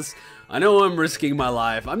dangerous. I know I'm risking my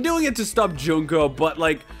life. I'm doing it to stop Junko, but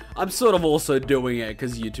like, I'm sort of also doing it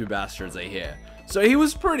because you two bastards are here. So he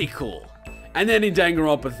was pretty cool. And then in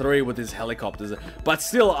Danganronpa 3 with his helicopters. But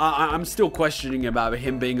still, I'm still questioning about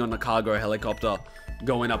him being on a cargo helicopter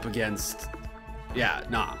going up against... Yeah,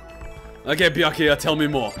 nah. Okay, Byakuya, tell me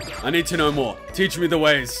more. I need to know more. Teach me the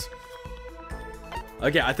ways.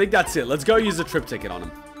 Okay, I think that's it. Let's go use a trip ticket on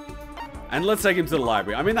him. And let's take him to the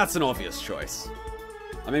library. I mean, that's an obvious choice.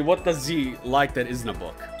 I mean, what does he like that isn't a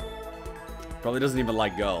book? Probably doesn't even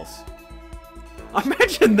like girls.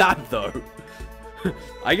 Imagine that, though.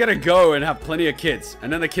 I gotta go and have plenty of kids,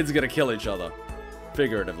 and then the kids are gonna kill each other.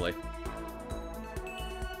 Figuratively.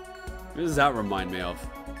 What does that remind me of?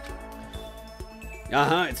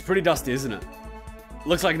 Uh-huh, it's pretty dusty, isn't it?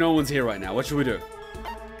 Looks like no one's here right now. What should we do?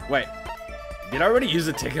 Wait. Did I already use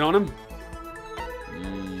a ticket on him?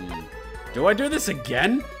 Do I do this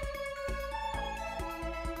again?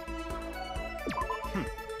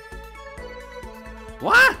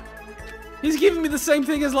 What? He's giving me the same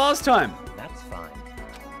thing as last time. That's fine.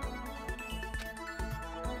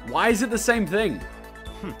 Why is it the same thing?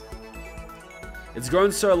 It's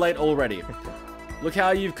grown so late already. Look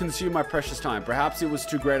how you've consumed my precious time. Perhaps it was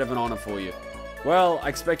too great of an honor for you. Well, I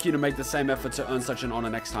expect you to make the same effort to earn such an honor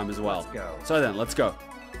next time as well. Let's go. So then, let's go.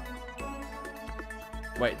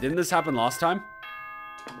 Wait, didn't this happen last time?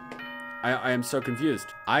 I am so confused.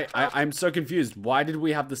 I'm so confused. Why did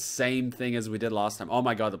we have the same thing as we did last time? Oh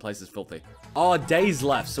my god, the place is filthy. Oh, days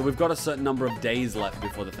left. So we've got a certain number of days left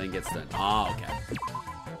before the thing gets done. Ah, okay.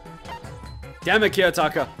 Damn it,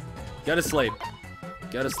 Kiyotaka. Go to sleep.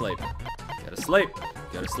 Go to sleep. Go to sleep.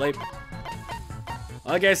 Go to sleep.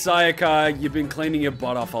 Okay, Sayaka, you've been cleaning your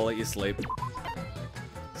butt off. I'll let you sleep.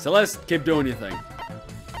 Celeste, keep doing your thing.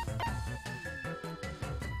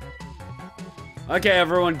 Okay,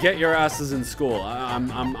 everyone, get your asses in school.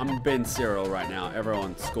 I'm being serial right now.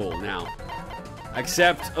 Everyone, school now.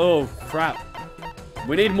 Except, oh crap.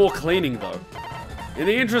 We need more cleaning though. In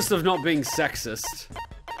the interest of not being sexist,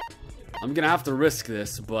 I'm gonna have to risk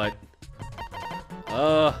this, but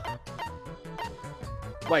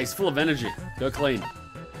wait, he's full of energy. Go clean.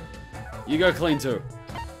 You go clean too.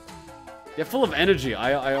 You're full of energy.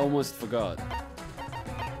 I almost forgot.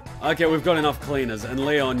 Okay, we've got enough cleaners. And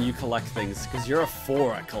Leon, you collect things, because you're a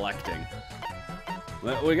 4 at collecting.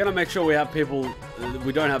 We're gonna make sure we have people...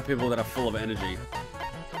 we don't have people that are full of energy.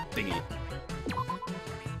 Thingy.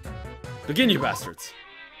 Begin, you bastards.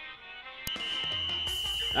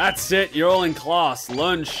 That's it. You're all in class.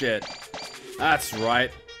 Learn shit. That's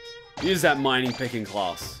right. Use that mining picking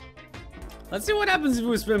class. Let's see what happens if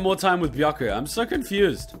we spend more time with Byakuya. I'm so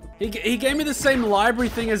confused. He gave me the same library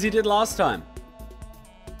thing as he did last time.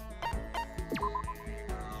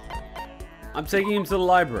 I'm taking him to the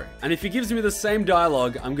library. And if he gives me the same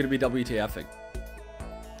dialogue, I'm gonna be WTFing.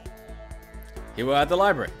 Here we're at the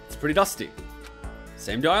library. It's pretty dusty.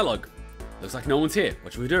 Same dialogue. Looks like no one's here.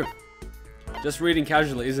 What should we do? Just reading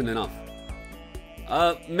casually isn't enough.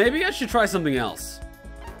 Maybe I should try something else.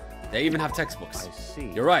 They even have textbooks. I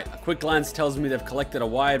see. You're right. A quick glance tells me they've collected a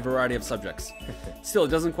wide variety of subjects. Still, it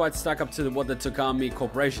doesn't quite stack up to what the Togami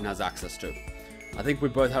Corporation has access to. I think we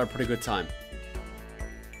both had a pretty good time.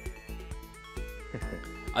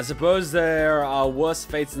 I suppose there are worse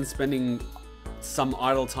fates than spending some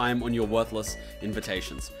idle time on your worthless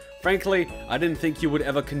invitations. Frankly, I didn't think you would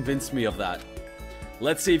ever convince me of that.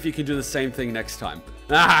 Let's see if you can do the same thing next time.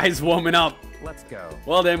 Ah, he's warming up. Let's go.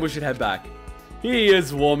 Well then, we should head back. He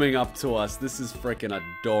is warming up to us. This is freaking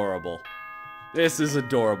adorable. This is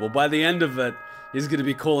adorable. By the end of it, he's going to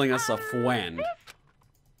be calling us a friend.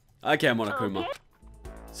 Okay, Monokuma.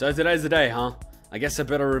 So today's the day, huh? I guess I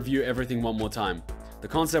better review everything one more time. The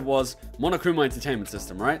concept was Monokuma Entertainment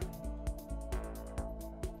System, right?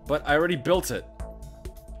 But I already built it.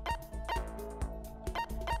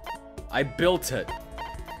 I built it.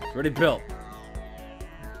 It's already built.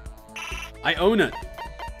 I own it.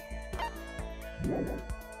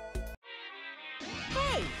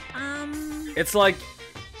 Hey, It's like,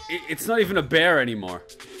 it's not even a bear anymore.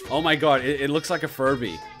 Oh my god, it looks like a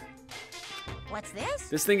Furby. what's this?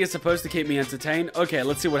 This thing is supposed to keep me entertained. Okay,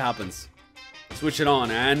 let's see what happens. Switch it on,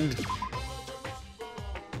 and...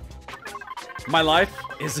 my life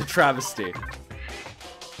is a travesty.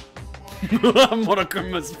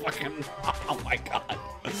 Monokuma's fucking... oh my god.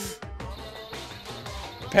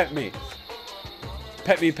 Pet me.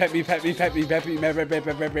 Pet me, pet me, pet me, pet me, pet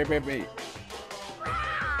me, pet me.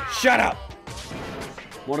 Shut up!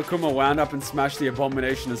 Monokuma wound up and smashed the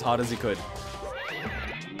abomination as hard as he could.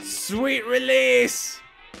 Sweet release!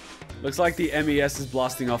 Looks like the MES is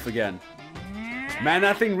blasting off again. Man,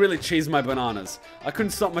 that thing really cheesed my bananas. I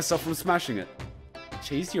couldn't stop myself from smashing it.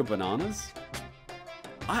 Cheese your bananas?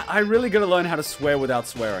 I really gotta learn how to swear without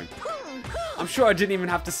swearing. I'm sure I didn't even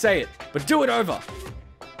have to say it, but do it over!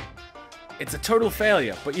 It's a total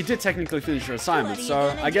failure, but you did technically finish your assignment,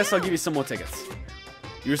 so I guess I'll give you some more tickets.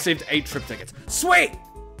 You received 8 trip tickets. Sweet!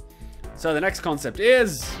 So the next concept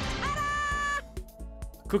is...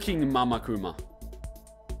 cooking Mamakuma.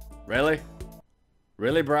 Really?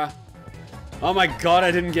 Really, bruh? Oh my god,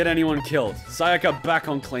 I didn't get anyone killed. Sayaka back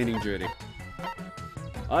on cleaning duty.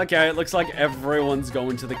 Okay, it looks like everyone's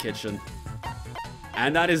going to the kitchen.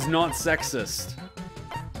 And that is not sexist.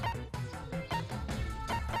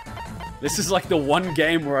 This is like the one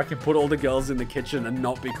game where I can put all the girls in the kitchen and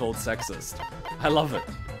not be called sexist. I love it.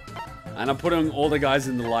 And I'm putting all the guys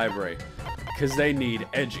in the library. Because they need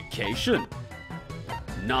education.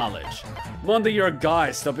 Knowledge. Mondo, you're a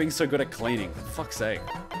guy. Stop being so good at cleaning. For fuck's sake.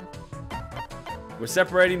 We're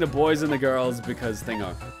separating the boys and the girls because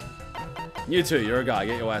thingo. You too, you're a guy.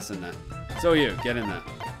 Get your ass in there. So you, get in there.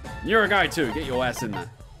 You're a guy too. Get your ass in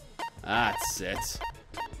there. That's it.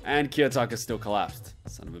 And Kiyotaka still collapsed.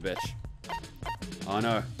 Son of a bitch. Oh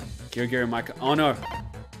no. Kirigiri might... Oh no.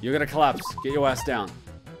 You're gonna collapse. Get your ass down.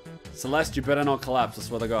 Celeste, you better not collapse. I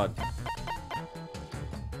swear to God.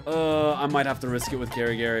 I might have to risk it with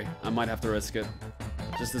Kirigiri. I might have to risk it.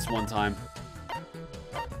 Just this one time.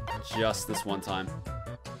 Just this one time.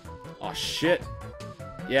 Oh shit.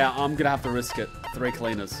 Yeah, I'm gonna have to risk it. 3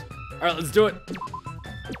 cleaners. Alright, let's do it.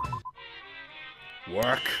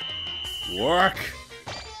 Work. Work.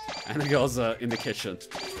 And the girls are in the kitchen.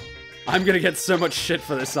 I'm gonna get so much shit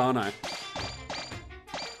for this, aren't I?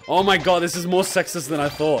 Oh my god, this is more sexist than I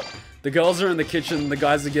thought. The girls are in the kitchen, the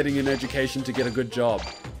guys are getting an education to get a good job.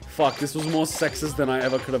 Fuck, this was more sexist than I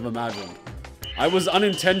ever could have imagined. I was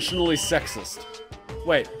unintentionally sexist.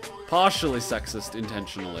 Wait, partially sexist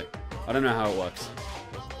intentionally. I don't know how it works.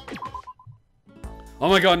 Oh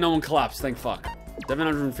my god, no one collapsed, thank fuck.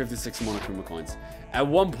 756 monokuma coins. At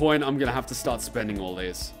one point, I'm gonna have to start spending all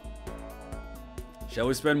these. Shall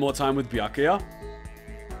we spend more time with Byakuya?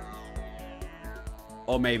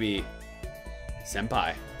 Or maybe...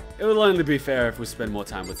 Senpai. It will only be fair if we spend more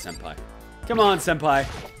time with Senpai. Come on, Senpai.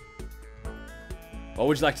 What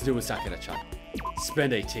would you like to do with Sakura-chan?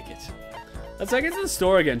 Spend a ticket. Let's take it to the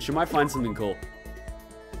store again. She might find something cool.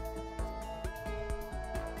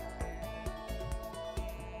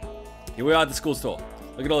 Here we are at the school store.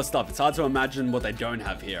 Look at all this stuff. It's hard to imagine what they don't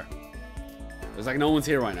have here. Looks like no one's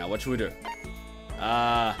here right now. What should we do?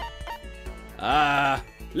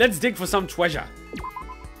 Let's dig for some treasure.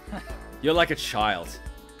 You're like a child.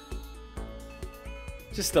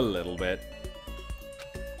 Just a little bit.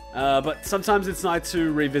 But sometimes it's nice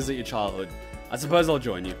to revisit your childhood. I suppose I'll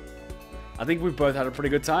join you. I think we've both had a pretty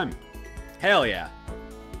good time. Hell yeah.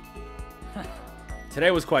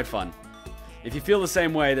 Today was quite fun. If you feel the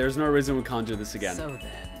same way, there's no reason we can't do this again. So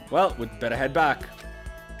then. Well, we'd better head back.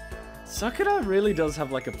 Sakura really does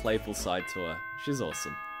have like a playful side to her. She's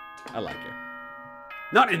awesome. I like her.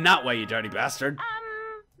 Not in that way, you dirty bastard.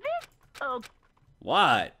 Oh.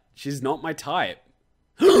 What? She's not my type.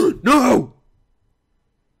 No!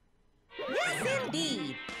 Yes,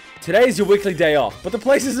 indeed. Today's your weekly day off, but the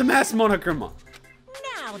place is a mess, Monokuma.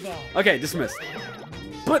 Now then. Okay, dismissed.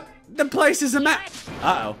 But the place is a mess.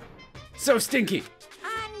 Uh-oh. So stinky.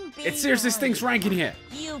 It seriously stinks rank in here.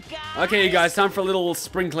 You guys. Okay, you guys, time for a little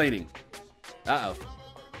spring cleaning. Uh-oh.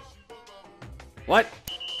 What?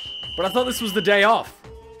 But I thought this was the day off.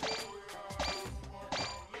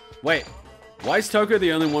 Wait, why is Toko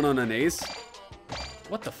the only one on her knees?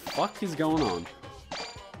 What the fuck is going on?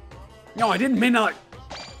 No, I didn't mean to like...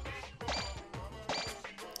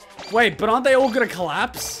 Wait, but aren't they all gonna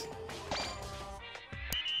collapse?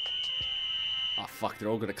 Oh fuck, they're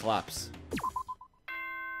all gonna collapse.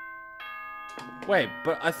 Wait,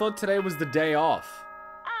 but I thought today was the day off.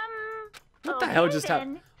 What the hell just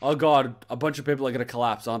happened? Oh god, a bunch of people are gonna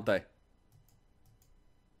collapse, aren't they?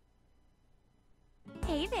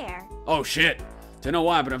 Hey there. Oh shit. Don't know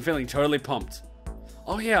why, but I'm feeling totally pumped.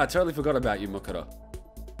 Oh yeah, I totally forgot about you, Mukuro.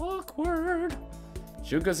 Awkward.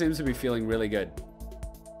 Junko seems to be feeling really good.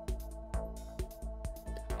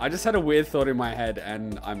 I just had a weird thought in my head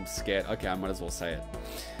and I'm scared. Okay, I might as well say it.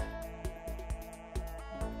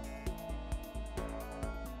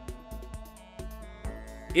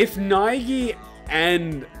 If Naegi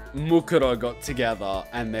and Mukuro got together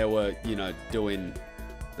and they were, you know, doing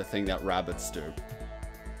the thing that rabbits do.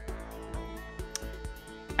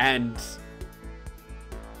 And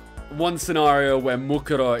one scenario where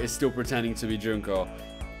Mukuro is still pretending to be Junko,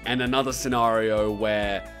 and another scenario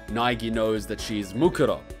where Naegi knows that she's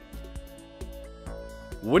Mukuro.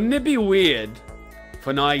 Wouldn't it be weird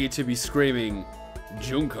for Naegi to be screaming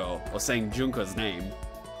Junko, or saying Junko's name,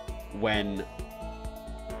 when...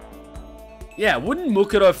 Yeah, wouldn't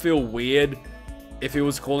Mukuro feel weird if he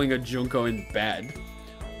was calling her Junko in bed?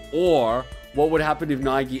 Or, what would happen if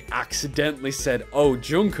Naegi accidentally said, oh,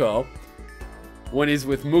 Junko, when he's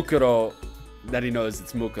with Mukuro, that he knows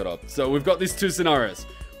it's Mukuro. So we've got these two scenarios.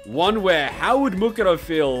 One where, how would Mukuro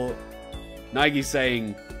feel Naegi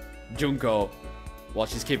saying Junko while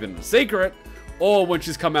she's keeping it a secret? Or when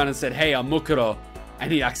she's come out and said, hey, I'm Mukuro,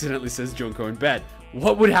 and he accidentally says Junko in bed.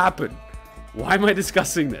 What would happen? Why am I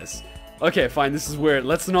discussing this? Okay, fine, this is weird.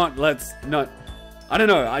 Let's not, I don't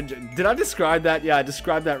know, did I describe that? Yeah, I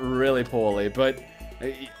described that really poorly, but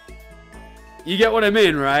you get what I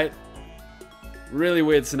mean, right? Really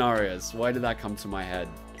weird scenarios. Why did that come to my head?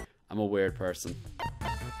 I'm a weird person.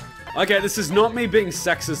 Okay, this is not me being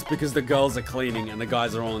sexist because the girls are cleaning and the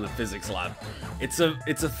guys are all in the physics lab. It's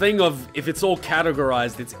a thing of, if it's all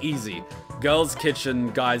categorized, it's easy. Girls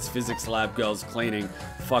kitchen, guys physics lab, girls cleaning.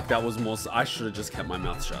 Fuck, that was more... I should have just kept my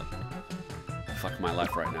mouth shut. Fuck my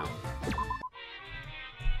life right now.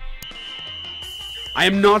 I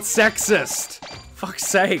am not sexist! Fuck's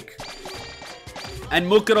sake. And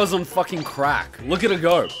Mukuro's on fucking crack. Look at her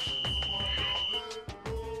go.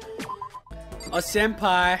 Oh,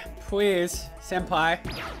 senpai, please. Senpai,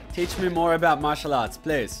 teach me more about martial arts,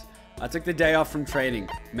 please. I took the day off from training.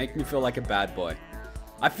 Make me feel like a bad boy.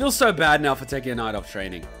 I feel so bad now for taking a night off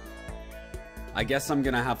training. I guess I'm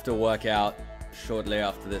gonna have to work out shortly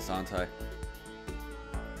after this, aren't I?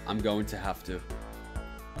 I'm going to have to.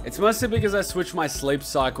 It's mostly because I switched my sleep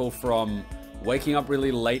cycle from waking up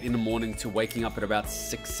really late in the morning to waking up at about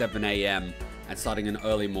 6, 7 a.m. and starting an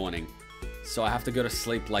early morning. So I have to go to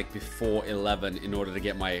sleep like before 11 in order to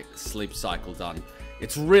get my sleep cycle done.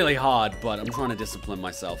 It's really hard, but I'm trying to discipline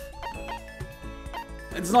myself.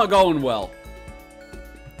 It's not going well.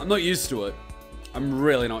 I'm not used to it. I'm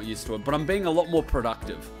really not used to it, but I'm being a lot more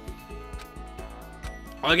productive.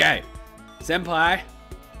 Okay. Senpai.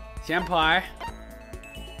 Senpai.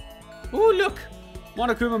 Ooh, look.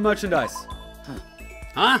 Monokuma merchandise.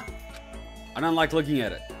 Huh? I don't like looking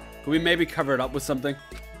at it. Could we maybe cover it up with something?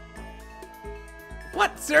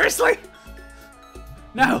 What? Seriously?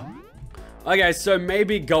 No. Okay, so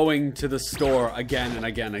maybe going to the store again and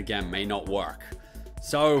again and again may not work.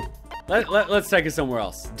 So, let's take it somewhere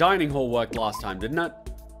else. Dining hall worked last time, didn't it?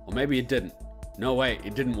 Or maybe it didn't. No, wait,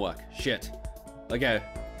 it didn't work. Shit. Okay,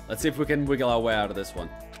 let's see if we can wiggle our way out of this one.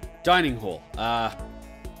 Dining hall.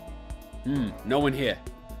 No one here.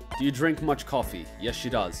 Do you drink much coffee? Yes, she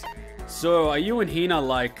does. So, are you and Hina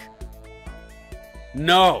like...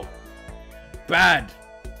 No. Bad.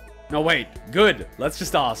 No, wait. Good. Let's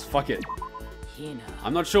just ask. Fuck it. Hina.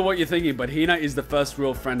 I'm not sure what you're thinking, but Hina is the first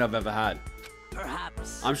real friend I've ever had.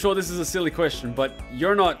 Perhaps. I'm sure this is a silly question, but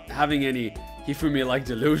you're not having any Hifumi-like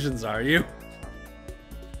delusions, are you?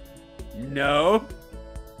 No?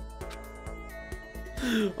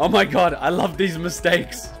 Oh my god, I love these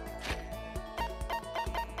mistakes.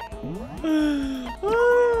 Oh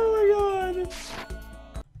my god.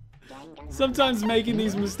 Sometimes making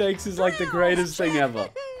these mistakes is like the greatest thing ever.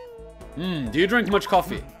 Do you drink much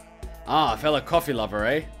coffee? Ah, a fellow coffee lover,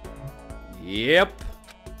 eh? Yep.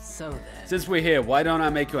 So then. Since we're here, why don't I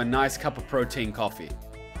make you a nice cup of protein coffee?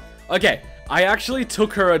 Okay, I actually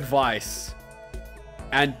took her advice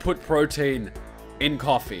and put protein in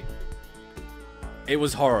coffee. It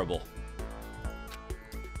was horrible.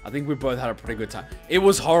 I think we both had a pretty good time. It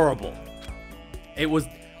was horrible. It was...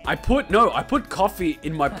 I put coffee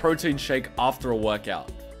in my protein shake after a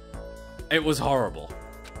workout. It was horrible.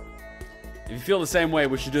 If you feel the same way,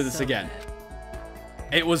 we should do this again.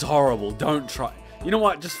 It was horrible. Don't try. You know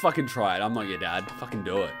what? Just fucking try it. I'm not your dad. Fucking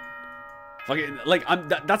do it. Fucking, like,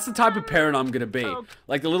 that's the type of parent I'm gonna be.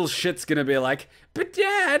 Like, the little shit's gonna be like, but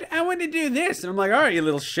dad, I want to do this. And I'm like, alright, you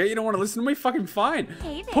little shit. You don't want to listen to me? Fucking fine.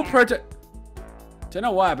 Hey there. Put protein... Don't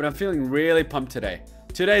know why, but I'm feeling really pumped today.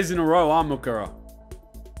 2 days in a row, Mukuro.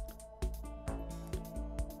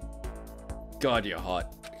 God, you're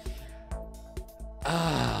hot.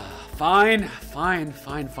 Fine,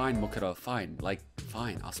 Mukuro, fine. Like,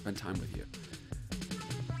 fine, I'll spend time with you.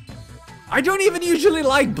 I don't even usually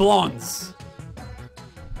like blondes.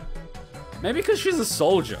 Maybe because she's a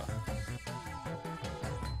soldier.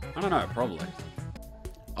 I don't know, probably.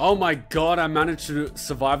 Oh my god, I managed to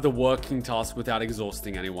survive the working task without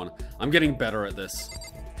exhausting anyone. I'm getting better at this.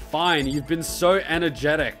 Fine, you've been so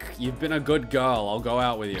energetic. You've been a good girl. I'll go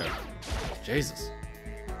out with you. Jesus.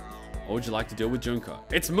 What would you like to do with Junko?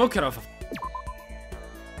 It's Mukuro for...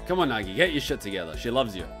 Come on, Naegi, get your shit together. She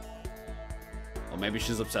loves you. Or maybe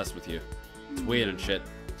she's obsessed with you. It's weird and shit.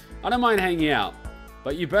 I don't mind hanging out,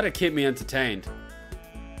 but you better keep me entertained.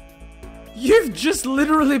 You've just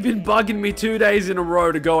literally been bugging me 2 days in a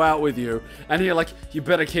row to go out with you, and you're like, you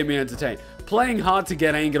better keep me entertained. Playing hard to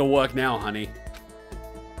get ain't gonna work now, honey.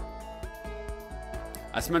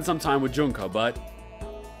 I spent some time with Junko, but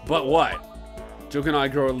what? Junko and I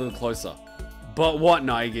grow a little closer. But what,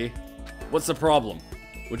 Naegi? What's the problem?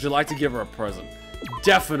 Would you like to give her a present?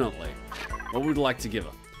 Definitely. What would you like to give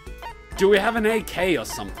her? Do we have an AK or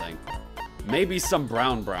something? Maybe some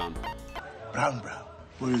brown. Brown.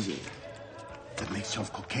 What is it? That mixture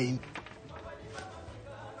of cocaine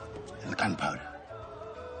and gunpowder.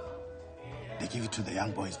 They give it to the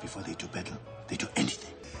young boys before they do battle. They do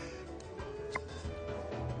anything.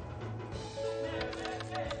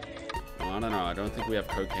 I don't know. I don't think we have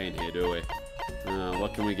cocaine here, do we?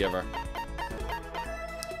 What can we give her?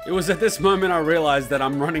 It was at this moment I realized that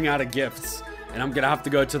I'm running out of gifts. And I'm gonna have to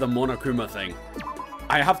go to the Monokuma thing.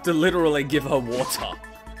 I have to literally give her water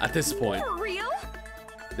at this point. For real?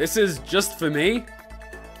 This is just for me?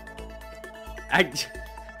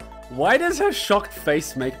 Why does her shocked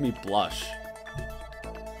face make me blush?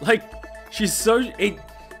 Like, she's so...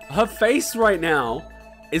 her face right now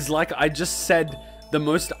is like I just said the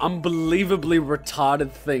most unbelievably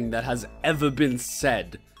retarded thing that has ever been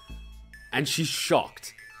said. And she's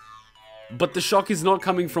shocked. But the shock is not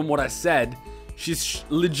coming from what I said. She's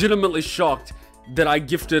legitimately shocked that I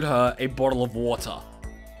gifted her a bottle of water.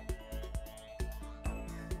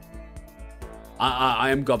 I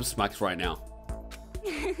am gobsmacked right now.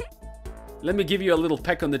 Let me give you a little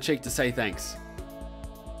peck on the cheek to say thanks.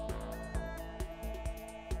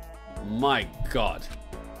 My god.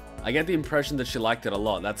 I get the impression that she liked it a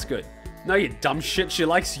lot. That's good. No, you dumb shit. She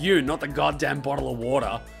likes you, not the goddamn bottle of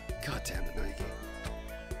water. God damn it,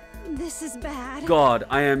 Naegi. This is bad. God,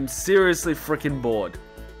 I am seriously freaking bored.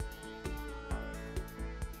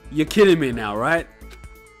 You're kidding me now, right?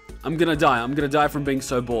 I'm gonna die. I'm gonna die from being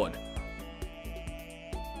so bored.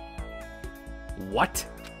 What?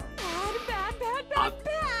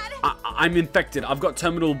 Bad. I'm infected. I've got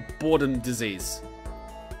terminal boredom disease.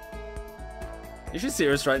 Is she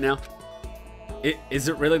serious right now? Is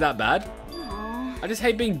it really that bad? Aww. I just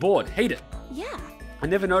hate being bored. Hate it. Yeah. I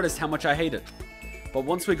never noticed how much I hate it. But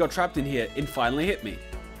once we got trapped in here, it finally hit me.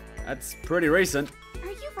 That's pretty recent. Are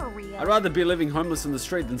you for real? I'd rather be living homeless in the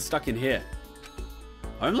street than stuck in here.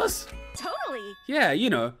 Homeless? Totally. Yeah, you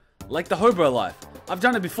know, like the hobo life. I've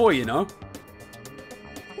done it before, you know.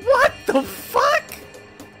 What the fuck?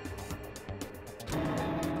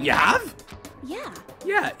 You have? Yeah.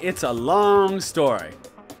 Yeah, it's a long story.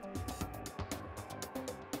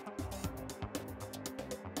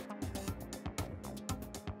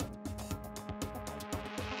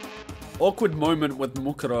 Awkward moment when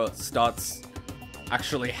Mukuro starts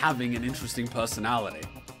actually having an interesting personality.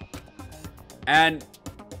 And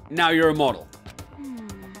now you're a model.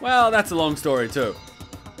 Well, that's a long story too.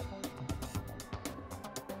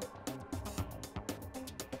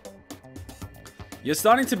 You're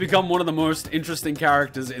starting to become one of the most interesting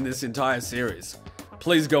characters in this entire series.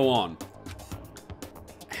 Please go on.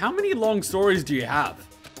 How many long stories do you have?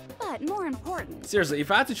 But more important. Seriously,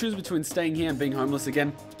 if I had to choose between staying here and being homeless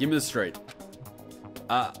again, give me the street.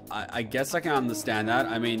 I guess I can understand that.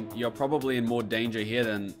 I mean, you're probably in more danger here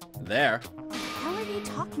than there. What the hell are you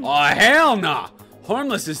talking Oh, hell nah!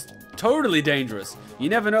 Homeless is totally dangerous. You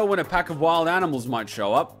never know when a pack of wild animals might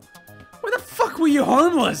show up. Where the fuck were you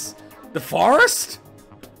homeless? The forest?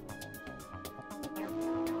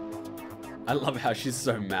 I love how she's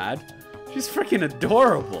so mad. She's freaking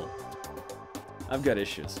adorable. I've got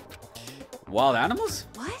issues. Wild animals?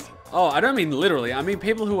 What? Oh, I don't mean literally. I mean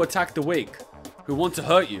people who attack the weak. Who want to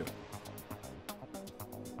hurt you.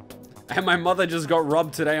 And my mother just got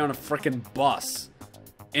robbed today on a freaking bus.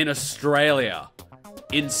 In Australia.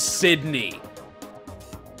 In Sydney.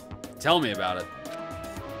 Tell me about it.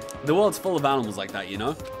 The world's full of animals like that, you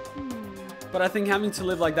know? But I think having to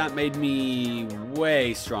live like that made me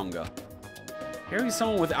way stronger. Hearing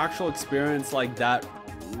someone with actual experience like that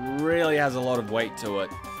really has a lot of weight to it.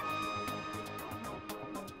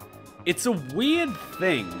 It's a weird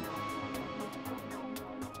thing.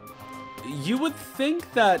 You would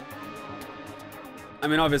think that... I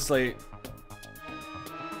mean, obviously,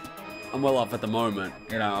 I'm well off at the moment.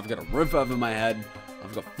 You know, I've got a roof over my head.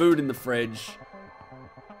 I've got food in the fridge.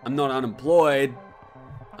 I'm not unemployed.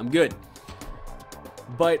 I'm good.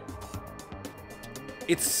 But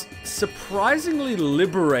it's surprisingly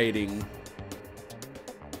liberating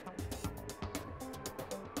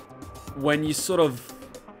when you sort of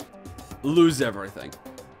lose everything.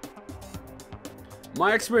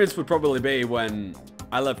 My experience would probably be when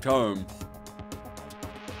I left home,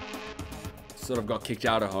 sort of got kicked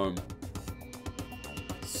out of home,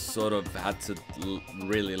 sort of had to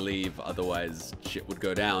really leave, otherwise shit would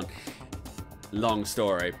go down. Long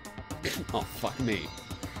story. Oh, fuck me.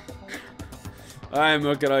 Alright,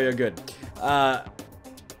 Mukuro, you're good.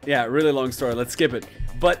 Yeah, really long story. Let's skip it.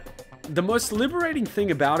 But the most liberating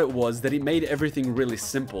thing about it was that it made everything really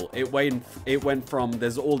simple. It went from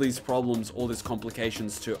there's all these problems, all these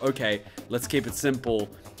complications to, okay, let's keep it simple.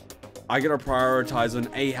 I gotta prioritize on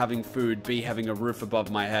A, having food, B, having a roof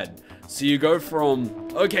above my head. So you go from,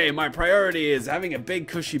 okay, my priority is having a big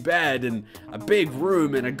cushy bed and a big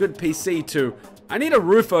room and a good PC to, I need a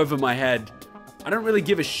roof over my head. I don't really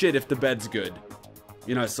give a shit if the bed's good.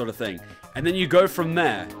 You know, sort of thing. And then you go from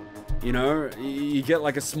there You know, you get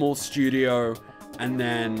like a small studio and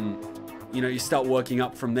then, you know, you start working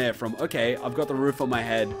up from there from, okay, I've got the roof on my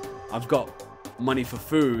head. I've got money for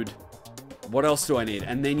food. What else do I need?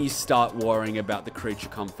 And then you start worrying about the creature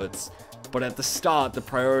comforts. But at the start, the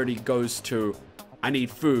priority goes to, I need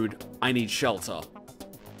food, I need shelter,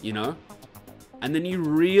 you know? And then you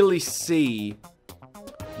really see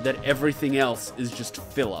that everything else is just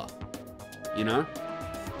filler, you know?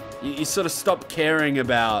 You sort of stop caring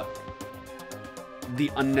about the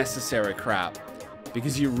unnecessary crap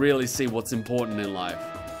because you really see what's important in life.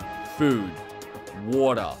 Food,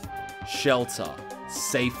 water, shelter,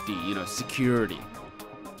 safety, you know, security.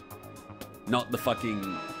 Not the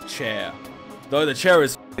fucking chair. Though the chair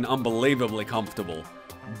is fucking unbelievably comfortable,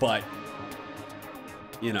 but,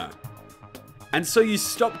 you know. And so you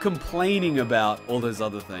stop complaining about all those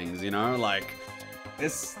other things, you know, like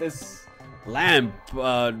this lamp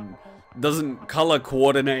doesn't color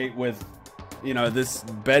coordinate with, you know, this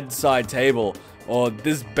bedside table, or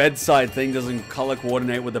this bedside thing doesn't color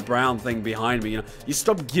coordinate with the brown thing behind me, you know. You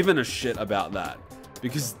stop giving a shit about that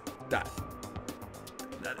because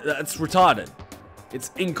that's retarded.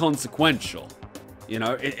 It's inconsequential, you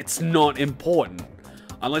know. It's not important.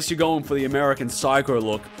 Unless you're going for the American Psycho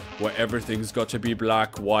look, where everything's got to be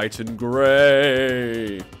black, white, and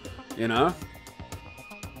gray. You know?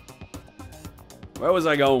 Where was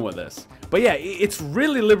I going with this? But yeah, it's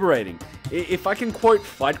really liberating. If I can quote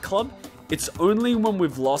Fight Club, it's only when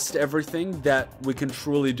we've lost everything that we can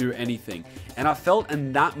truly do anything. And I felt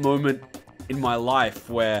in that moment in my life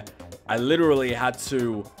where I literally had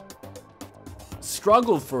to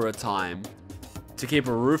struggle for a time to keep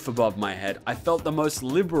a roof above my head, I felt the most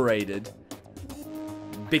liberated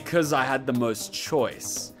because I had the most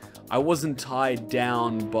choice. I wasn't tied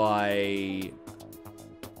down by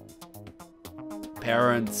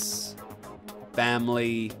parents,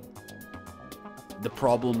 family, the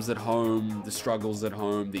problems at home, the struggles at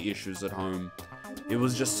home, the issues at home. It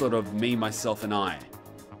was just sort of me, myself, and I.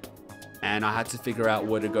 And I had to figure out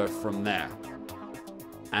where to go from there.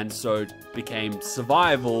 And so it became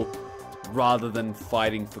survival rather than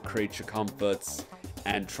fighting for creature comforts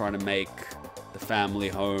and trying to make the family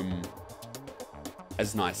home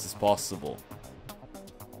as nice as possible.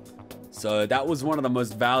 So that was one of the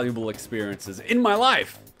most valuable experiences in my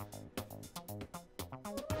life.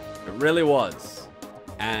 It really was.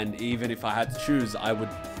 And even if I had to choose, I would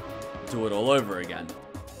do it all over again.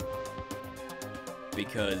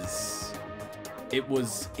 Because it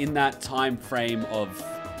was in that time frame of,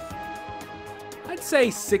 I'd say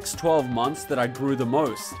 6-12 months, that I grew the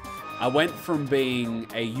most. I went from being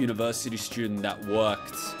a university student that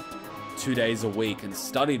worked 2 days a week and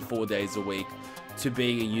studied 4 days a week to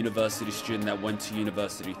being a university student that went to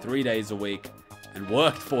university 3 days a week and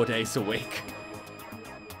worked 4 days a week.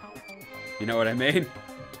 You know what I mean?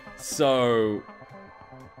 So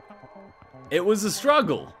it was a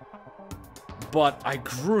struggle, but I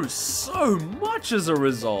grew so much as a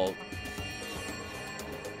result.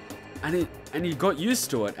 And you got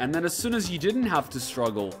used to it. And then as soon as you didn't have to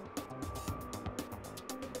struggle,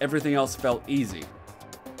 everything else felt easy.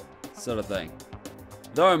 Sort of thing.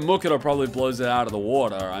 Though Mukuro probably blows it out of the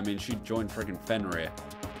water. I mean, she joined freaking Fenrir.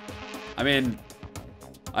 I mean,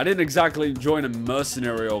 I didn't exactly join a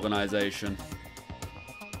mercenary organization.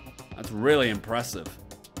 That's really impressive.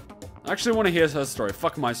 I actually want to hear her story.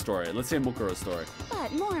 Fuck my story. Let's hear Mukuro's story.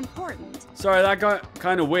 But more important. Sorry, that got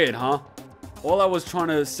kind of weird, huh? All I was trying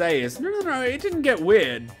to say is, no, it didn't get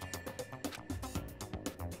weird.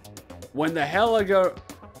 When the hell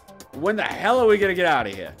are we gonna get out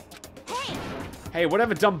of here? Hey,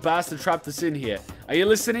 whatever dumb bastard trapped us in here. Are you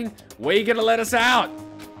listening? Where are you gonna let us out?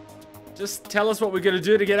 Just tell us what we're gonna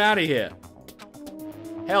do to get out of here.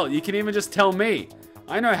 Hell, you can even just tell me.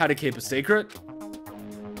 I know how to keep a secret.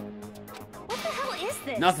 What the hell is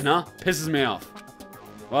this? Nothing, huh? Pisses me off.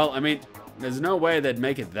 Well, I mean, there's no way they'd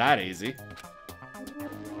make it that easy.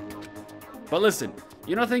 But listen,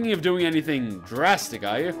 you're not thinking of doing anything drastic,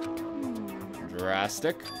 are you?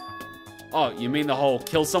 Drastic? Oh, you mean the whole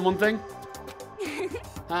kill someone thing?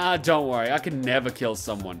 Ah, don't worry, I can never kill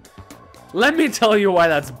someone. Let me tell you why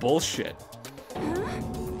that's bullshit.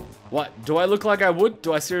 What, do I look like I would?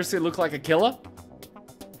 Do I seriously look like a killer?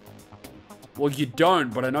 Well, you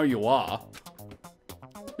don't, but I know you are.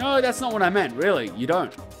 No, that's not what I meant, really, you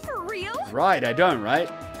don't. For real? Right, I don't, right?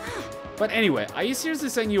 But anyway, are you seriously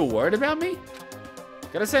saying you were worried about me?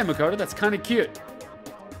 Gotta say, Makoto, that's kind of cute.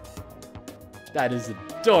 That is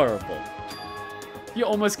adorable. You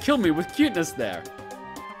almost killed me with cuteness there.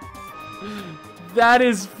 That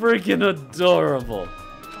is freaking adorable.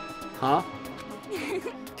 Huh?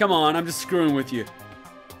 Come on, I'm just screwing with you.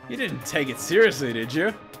 You didn't take it seriously, did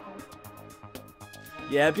you?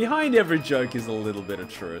 Yeah, behind every joke is a little bit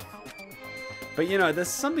of truth. But you know, there's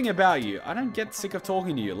something about you. I don't get sick of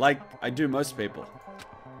talking to you, like I do most people.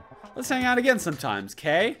 Let's hang out again sometimes,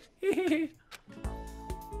 Kay?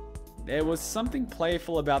 There was something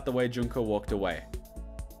playful about the way Junko walked away.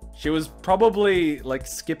 She was probably like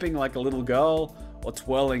skipping like a little girl or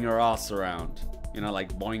twirling her ass around. You know,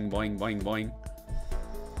 like boing, boing, boing, boing.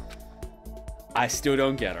 I still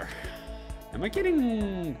don't get her. Am I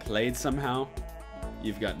getting played somehow?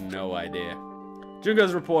 You've got no idea.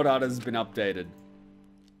 Junko's report card has been updated.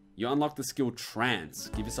 You unlocked the skill Trance.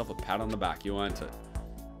 Give yourself a pat on the back. You earned it.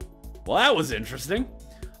 Well, that was interesting.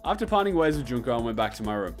 After parting ways with Junko, I went back to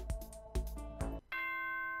my room.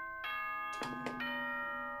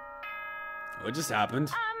 What just happened?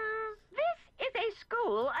 This is a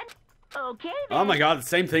school. Okay, then. Oh my god, the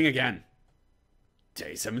same thing again.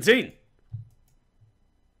 Day 17.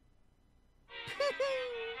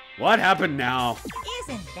 What happened now?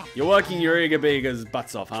 Isn't that? You're working your Igabiga's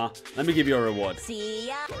butts off, huh? Let me give you a reward. See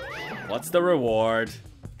ya. What's the reward?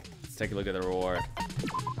 Let's take a look at the reward.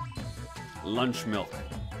 Lunch milk.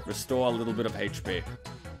 Restore a little bit of HP.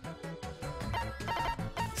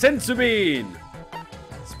 Senzu bean!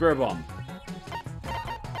 Spirit bomb.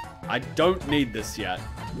 I don't need this yet.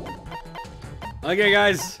 Okay,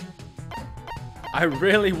 guys. I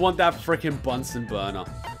really want that frickin' Bunsen burner.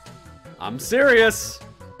 I'm serious.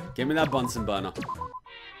 Give me that Bunsen burner.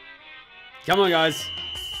 Come on, guys.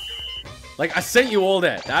 Like, I sent you all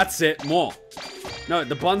there. That's it. More. No,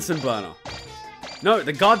 the Bunsen burner. No,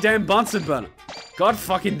 the goddamn Bunsen burner. God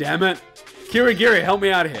fucking damn it. Kirigiri, help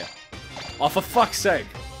me out of here. Oh, for fuck's sake.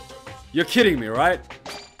 You're kidding me, right?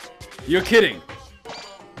 You're kidding.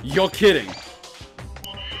 You're kidding.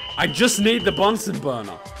 I just need the Bunsen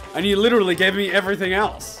burner. And you literally gave me everything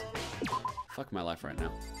else. Fuck my life right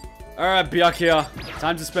now. Alright, Byakuya.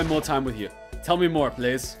 Time to spend more time with you. Tell me more,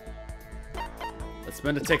 please. Let's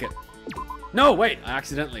spend a ticket. No, wait. I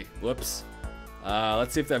accidentally. Whoops.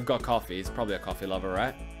 Let's see if they've got coffee. He's probably a coffee lover,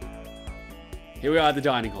 right? Here we are at the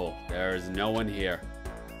dining hall. There is no one here.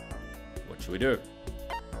 What should we do?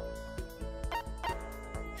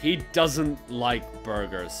 He doesn't like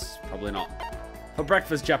burgers. Probably not. For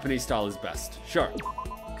breakfast, Japanese style is best. Sure.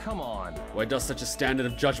 Come on. Where does such a standard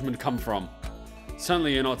of judgment come from?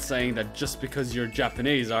 Certainly you're not saying that just because you're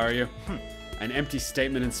Japanese, are you? An empty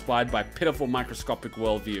statement inspired by pitiful microscopic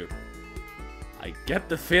worldview. I get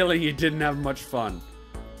the feeling you didn't have much fun.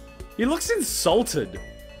 He looks insulted.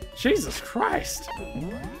 Jesus Christ.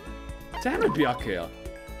 Damn it, Byakuya.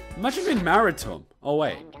 Imagine being married to him. Oh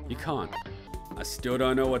wait, you can't. I still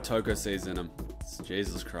don't know what Toko sees in him.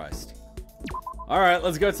 Jesus Christ. Alright,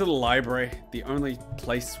 let's go to the library. The only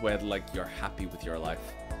place where, like, you're happy with your life.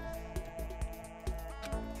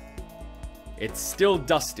 It's still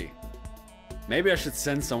dusty. Maybe I should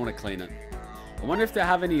send someone to clean it. I wonder if they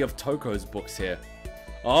have any of Toko's books here.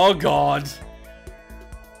 Oh god.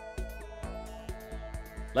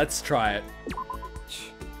 Let's try it.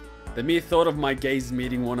 The mere thought of my gaze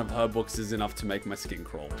meeting one of her books is enough to make my skin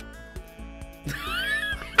crawl.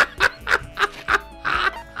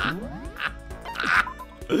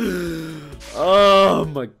 Oh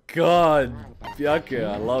my god.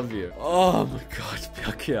 Byakuya, I love you. Oh my god,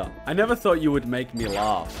 Byakuya. I never thought you would make me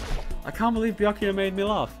laugh. I can't believe Byakuya made me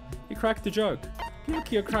laugh. He cracked the joke.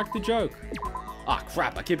 Byakuya cracked the joke. Ah,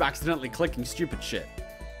 crap, I keep accidentally clicking stupid shit.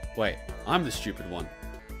 Wait, I'm the stupid one.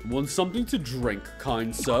 Want something to drink,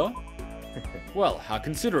 kind sir? Well, how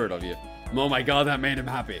considerate of you. Oh my god, that made him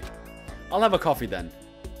happy. I'll have a coffee then.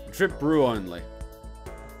 Drip brew only.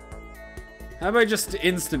 How about just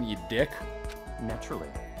instant, you dick? Naturally.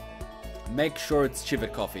 Make sure it's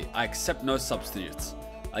Chivet coffee. I accept no substitutes.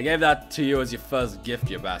 I gave that to you as your first gift,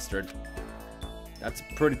 you bastard. That's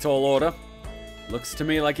a pretty tall order. Looks to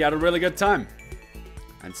me like you had a really good time.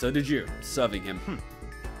 And so did you, serving him.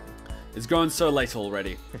 It's grown so late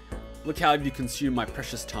already. Look how you consumed my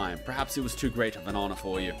precious time. Perhaps it was too great of an honor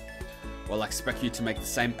for you. Well, I expect you to make the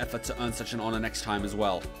same effort to earn such an honor next time as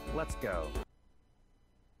well. Let's go.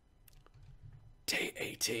 Day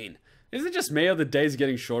 18. Is it just me or the days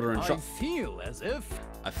getting shorter and I feel as if...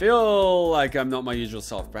 I feel like I'm not my usual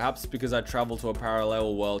self. Perhaps because I travel to a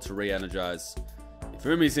parallel world to re-energize.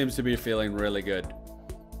 Ifumi seems to be feeling really good.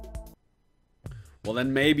 Well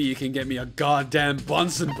then maybe you can get me a goddamn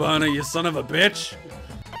Bunsen burner, you son of a bitch.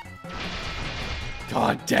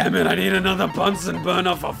 God damn it, I need another Bunsen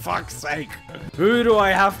burner for fuck's sake. Who do I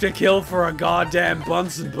have to kill for a goddamn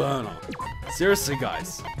Bunsen burner? Seriously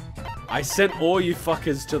guys. I sent all you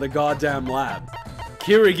fuckers to the goddamn lab.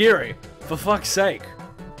 Kirigiri, for fuck's sake.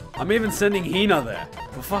 I'm even sending Hina there.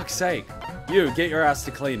 For fuck's sake. You, get your ass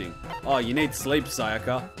to cleaning. Oh, you need sleep,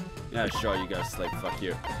 Sayaka. Yeah, sure, you go sleep. Fuck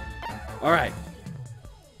you. Alright.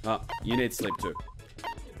 Oh, you need sleep too.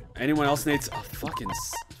 Anyone else needs... Oh,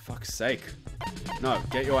 fuck's sake. No,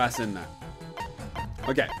 get your ass in there.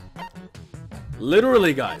 Okay.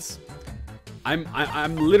 Literally, guys.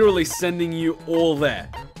 I'm literally sending you all there.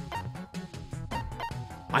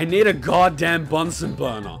 I need a goddamn Bunsen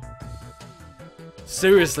burner.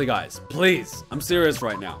 Seriously, guys. Please. I'm serious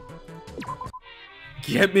right now.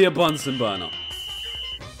 Get me a Bunsen burner.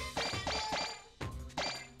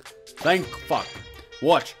 Thank fuck.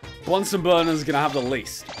 Watch. Bunsen burner's gonna have the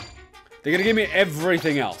least. They're gonna give me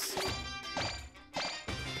everything else.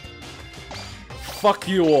 Fuck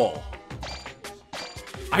you all.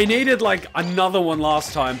 I needed like another one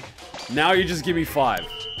last time. Now you just give me 5.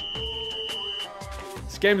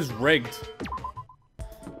 This game is rigged.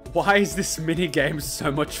 Why is this mini game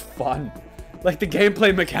so much fun? Like the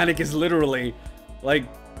gameplay mechanic is literally like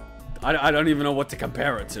I don't even know what to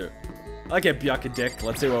compare it to. Okay, Byakuya dick.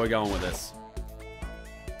 Let's see where we're going with this.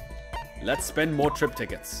 Let's spend more trip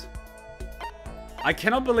tickets. I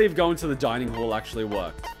cannot believe going to the dining hall actually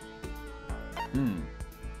worked.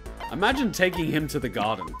 Imagine taking him to the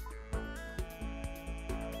garden.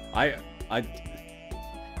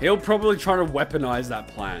 He'll probably try to weaponize that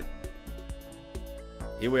plant.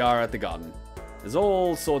 Here we are at the garden. There's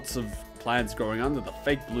all sorts of plants growing under the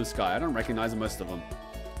fake blue sky. I don't recognize most of them.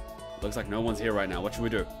 Looks like no one's here right now. What should we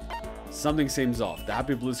do? Something seems off. The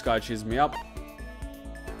happy blue sky cheers me up.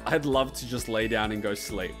 I'd love to just lay down and go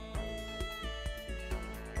sleep.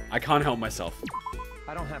 I can't help myself.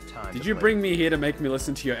 I don't have time. Did you bring me here to make me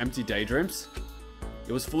listen to your empty daydreams?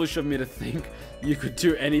 It was foolish of me to think you could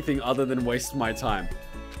do anything other than waste my time.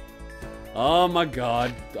 Oh my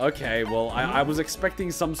god. Okay, well, I was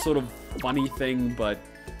expecting some sort of funny thing, but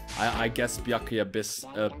I guess Byakuya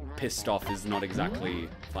pissed off is not exactly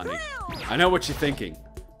funny. I know what you're thinking.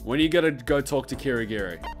 When are you gonna go talk to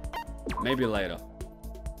Kirigiri? Maybe later.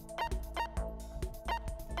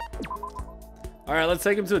 Alright, let's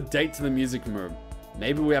take him to a date to the music room.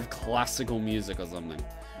 Maybe we have classical music or something.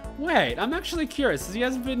 Wait, I'm actually curious. He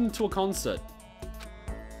hasn't been to a concert.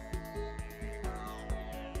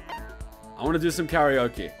 I want to do some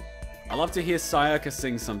karaoke. I love to hear Sayaka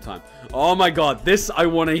sing sometime. Oh my god, this I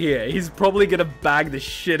want to hear. He's probably gonna bag the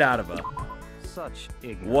shit out of her. Such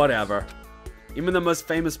ignorance. Whatever. Even the most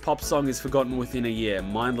famous pop song is forgotten within a year.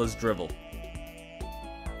 Mindless drivel.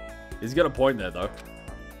 He's got a point there, though.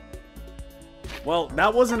 Well,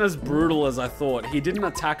 that wasn't as brutal as I thought. He didn't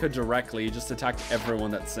attack her directly. He just attacked everyone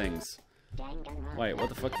that sings. Wait, what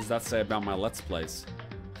the fuck does that say about my Let's Plays?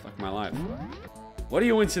 Fuck my life. What are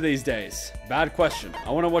you into these days? Bad question. I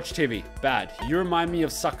want to watch TV. Bad. You remind me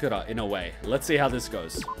of Sakura in a way. Let's see how this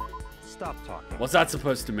goes. Stop talking. What's that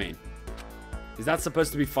supposed to mean? Is that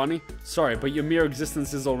supposed to be funny? Sorry, but your mere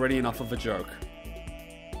existence is already enough of a joke.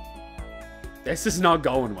 This is not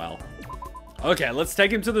going well. Okay, let's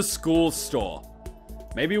take him to the school store.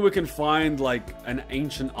 Maybe we can find, like, an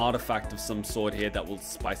ancient artifact of some sort here that will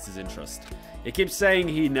spice his interest. He keeps saying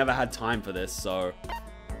he never had time for this, so...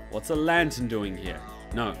 What's a lantern doing here?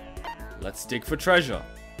 No. Let's dig for treasure.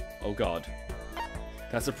 Oh god.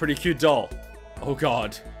 That's a pretty cute doll. Oh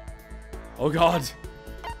god. Oh god.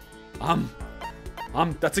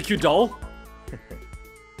 That's a cute doll?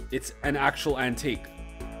 It's an actual antique.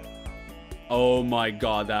 Oh my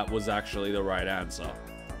god, that was actually the right answer.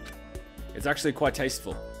 It's actually quite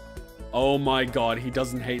tasteful. Oh my god, he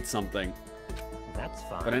doesn't hate something. That's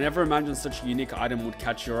fine. But I never imagined such a unique item would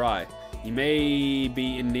catch your eye. You may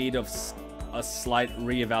be in need of a slight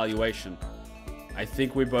re-evaluation. I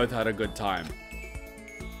think we both had a good time.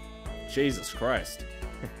 Jesus Christ.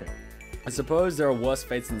 I suppose there are worse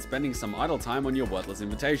fates than spending some idle time on your worthless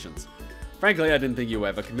invitations. Frankly, I didn't think you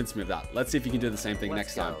ever convinced me of that. Let's see if you can do the same thing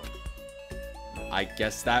next time. I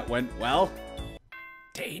guess that went well.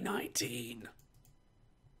 Day 19.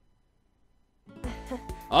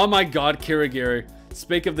 Oh my god, Kirigiri.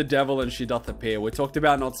 Speak of the devil and she doth appear. We talked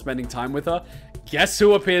about not spending time with her. Guess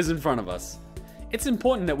who appears in front of us? It's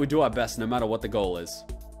important that we do our best no matter what the goal is.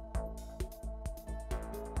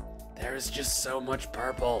 There is just so much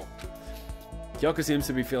purple. Kyoko seems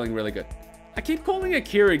to be feeling really good. I keep calling her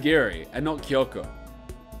Kirigiri and not Kyoko.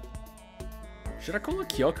 Should I call her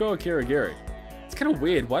Kyoko or Kirigiri? It's kind of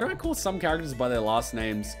weird. Why do I call some characters by their last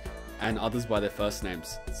names and others by their first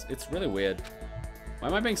names? It's really weird. Why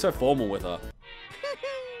am I being so formal with her?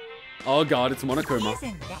 Oh god, it's Monokuma.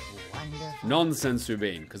 Isn't that wonderful? Nonsense,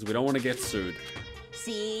 Subin, because we don't want to get sued.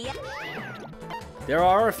 See? There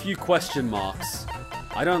are a few question marks.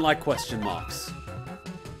 I don't like question marks.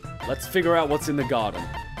 Let's figure out what's in the garden.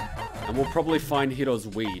 And we'll probably find Hiro's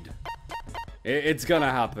weed. It's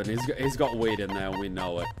gonna happen. He's got weed in there, and we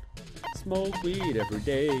know it. Smoke weed every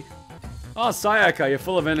day. Oh, Sayaka, you're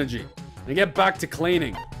full of energy. And get back to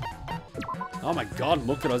cleaning. Oh my god,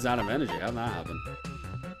 Mukuro's out of energy. How'd that happen?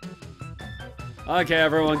 Okay,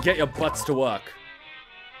 everyone, get your butts to work.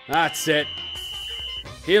 That's it.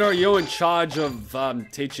 Hiro, you're in charge of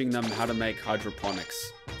teaching them how to make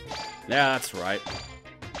hydroponics. Yeah, that's right.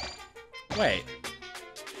 Wait.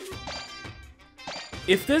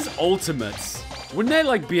 If there's ultimates, wouldn't there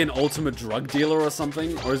like be an ultimate drug dealer or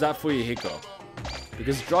something? Or is that for Yahiko?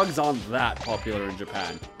 Because drugs aren't that popular in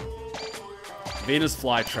Japan. Venus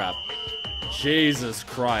flytrap. Jesus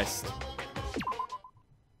Christ.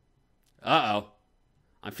 Uh-oh.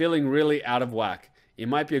 I'm feeling really out of whack. It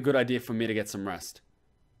might be a good idea for me to get some rest.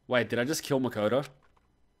 Wait, did I just kill Makoto?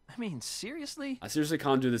 I mean, seriously? I seriously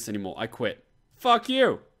can't do this anymore. I quit. Fuck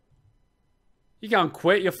you! You can't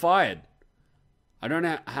quit, you're fired. I don't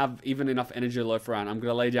have even enough energy to loaf around. I'm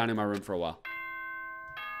gonna lay down in my room for a while.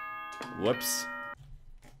 Whoops.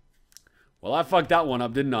 Well, I fucked that one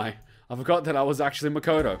up, didn't I? I forgot that I was actually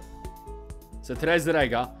Makoto. So today's the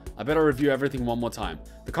Rega. I better review everything one more time.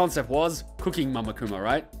 The concept was cooking Mamakuma,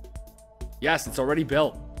 right? Yes, it's already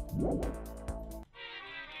built.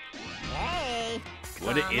 Hey,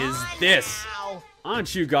 What is this?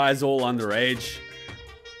 Aren't you guys all underage?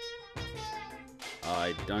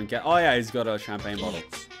 I don't get... Oh yeah, he's got a champagne bottle.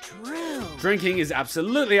 it's true. Drinking is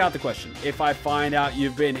absolutely out the question. If I find out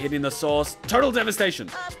you've been hitting the sauce, total devastation.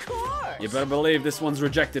 Of course. You better believe this one's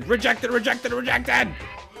rejected. Rejected, rejected, rejected!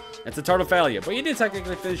 It's a total failure. But you did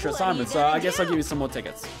technically finish your assignment, so I guess I'll give you some more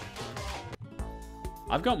tickets.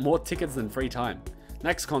 I've got more tickets than free time.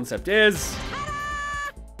 Next concept is...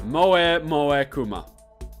 Moe Kuma.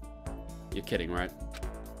 You're kidding, right?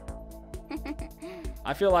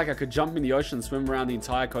 I feel like I could jump in the ocean and swim around the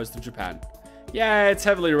entire coast of Japan. Yeah, it's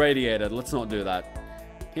heavily radiated. Let's not do that.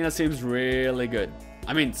 Hina seems really good.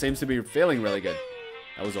 I mean, seems to be feeling really good.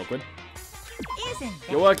 That was awkward. Isn't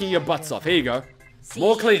You're working your butts off. Here you go.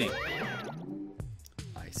 More cleaning.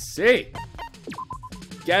 I see.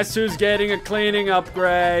 Guess who's getting a cleaning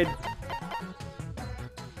upgrade?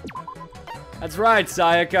 That's right,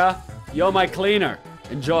 Sayaka. You're my cleaner.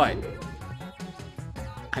 Enjoy.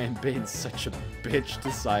 I am being such a bitch to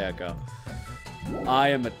Sayaka. I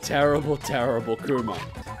am a terrible, terrible Kuma.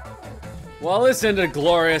 Well, this ended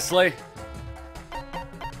gloriously.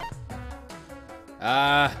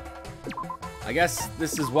 I guess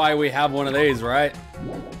this is why we have one of these, right?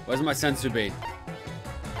 Where's my sensu bean?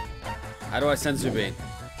 How do I sensu bean?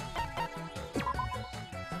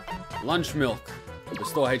 Lunch milk.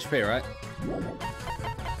 Restore HP, right?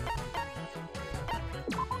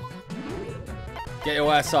 Get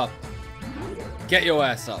your ass up. Get your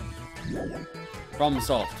ass up. Problem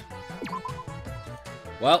solved.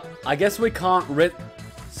 Well, I guess we can't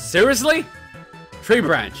Seriously? Tree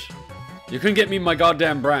branch. You couldn't get me my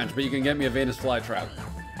goddamn branch, but you can get me a Venus flytrap.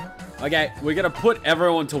 Okay, we're gonna put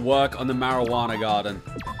everyone to work on the marijuana garden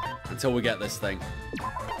until we get this thing.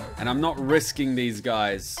 And I'm not risking these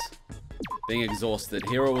guys being exhausted.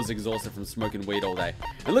 Hiro was exhausted from smoking weed all day.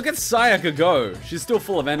 And look at Sayaka go. She's still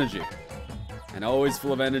full of energy. And always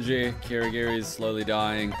full of energy. Kirigiri is slowly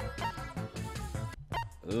dying.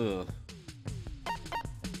 Ugh.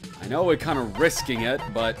 I know we're kind of risking it,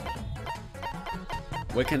 but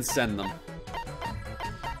we can send them.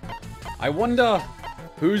 I wonder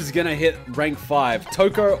who's gonna hit rank 5,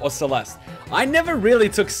 Toko or Celeste. I never really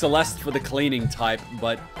took Celeste for the cleaning type,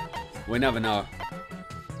 but we never know.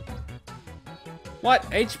 What?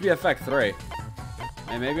 HP effect 3.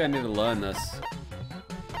 Hey, maybe I need to learn this.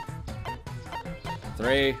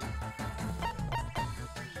 3.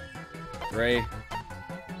 3.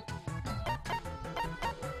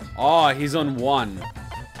 Oh, he's on 1.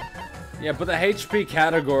 Yeah, but the HP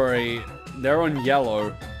category, they're on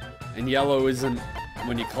yellow. And yellow isn't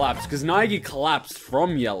when you collapse. Because Naegi collapsed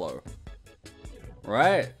from yellow.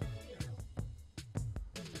 Right?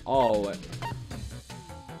 Oh, wait.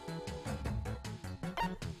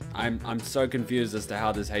 I'm so confused as to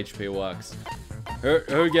how this HP works.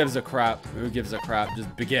 Who gives a crap? Who gives a crap?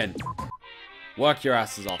 Just begin. Work your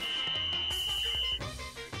asses off.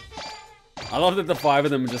 I love that the 5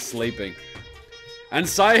 of them are just sleeping. And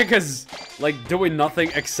Sayaka's, like, doing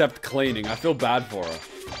nothing except cleaning. I feel bad for her.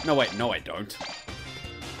 No, wait. No, I don't.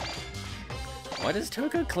 Why does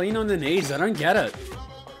Toko clean on the knees? I don't get it.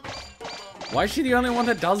 Why is she the only one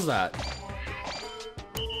that does that?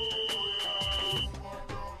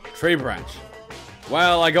 Tree branch.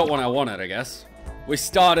 Well, I got what I wanted, I guess. We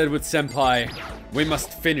started with Senpai. We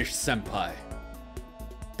must finish Senpai.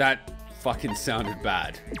 That fucking sounded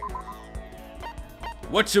bad.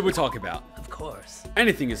 What should we talk about? Of course.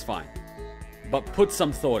 Anything is fine. But put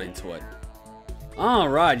some thought into it. Ah,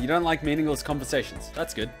 right. You don't like meaningless conversations.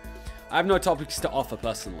 That's good. I have no topics to offer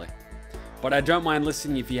personally. But I don't mind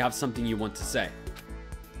listening if you have something you want to say.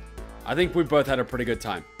 I think we both had a pretty good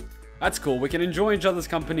time. That's cool. We can enjoy each other's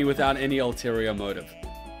company without any ulterior motive.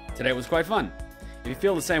 Today was quite fun. If you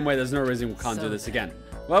feel the same way, there's no reason we can't do this again.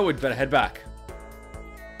 Well, we'd better head back.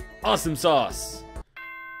 Awesome sauce.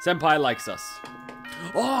 Senpai likes us.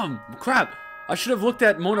 Oh, crap. I should have looked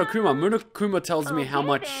at Monokuma. Monokuma tells me how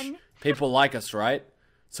much people like us, right?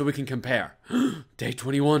 So we can compare. Day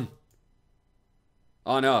 21.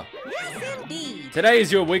 Oh, no. Yes, indeed. Today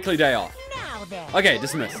is your weekly day off. Now then. Okay,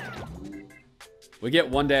 dismissed. We get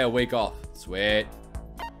 1 day a week off. Sweet.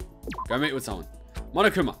 Go meet with someone.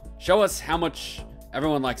 Monokuma, show us how much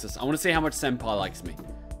everyone likes us. I want to see how much Senpai likes me.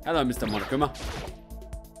 Hello, Mr. Monokuma.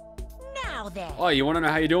 Now then. Oh, you want to know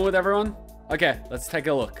how you're doing with everyone? Okay, let's take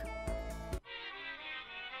a look.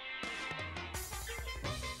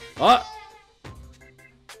 Oh!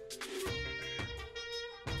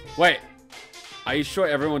 Wait. Are you sure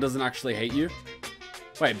everyone doesn't actually hate you?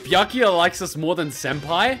 Wait, Byakuya likes us more than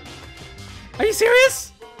Senpai? Are you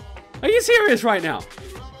serious? Are you serious right now?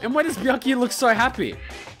 And why does Byakuya look so happy?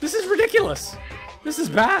 This is ridiculous. This is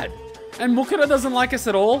bad. And Mukuro doesn't like us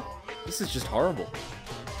at all? This is just horrible.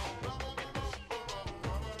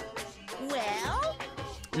 Well?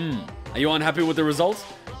 Are you unhappy with the results?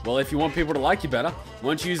 Well, if you want people to like you better, why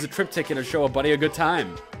don't you use the trip ticket and show a buddy a good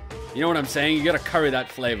time? You know what I'm saying? You gotta curry that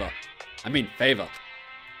flavor. I mean, favor.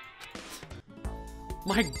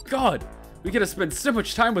 My god! We gotta spend so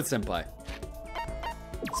much time with Senpai.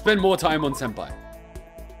 Spend more time on Senpai.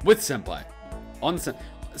 With Senpai. On Senpai.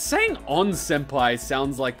 Saying on Senpai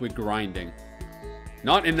sounds like we're grinding.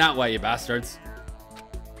 Not in that way, you bastards.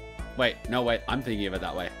 Wait, no, wait. I'm thinking of it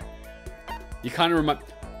that way. You kind of remind...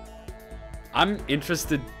 I'm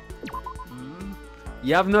interested.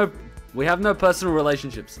 We have no personal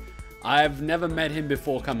relationships. I've never met him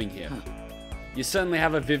before coming here. You certainly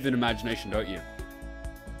have a vivid imagination, don't you?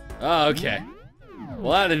 Oh, okay.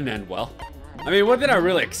 Well, that didn't end well. I mean, what did I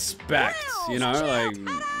really expect? You know, like,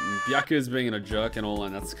 Byakuya's being a jerk and all,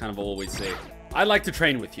 and that's kind of all we see. I'd like to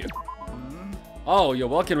train with you. Oh, you're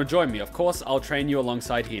welcome to join me. Of course, I'll train you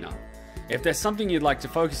alongside Hina. If there's something you'd like to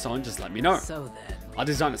focus on, just let me know. So then. I'll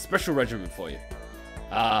design a special regimen for you.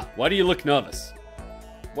 Why do you look nervous?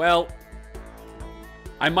 Well,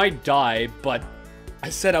 I might die, but I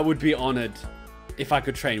said I would be honored if I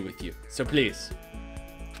could train with you. So please.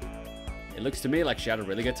 It looks to me like she had a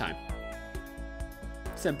really good time.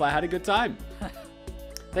 Senpai had a good time.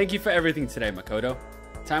 Thank you for everything today, Makoto.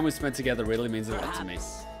 Time we spent together really means a lot to me.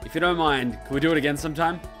 If you don't mind, can we do it again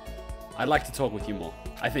sometime? I'd like to talk with you more.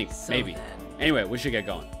 I think, maybe. Anyway, we should get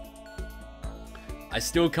going. I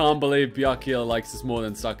still can't believe Byakuya likes us more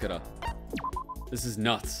than Sakura. This is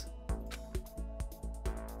nuts.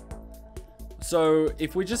 So,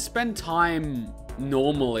 if we just spend time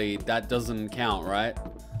normally, that doesn't count, right?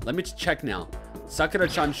 Let me check now.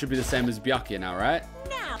 Sakura-chan should be the same as Byakuya now, right?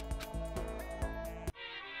 Now.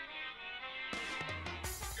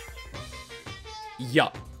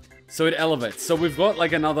 Yup. So it elevates. So we've got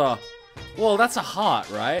like another... Well, that's a heart,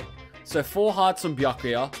 right? So 4 hearts on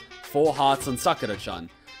Byakuya, 4 hearts on Sakura-chan.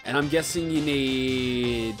 And I'm guessing you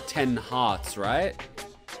need 10 hearts, right?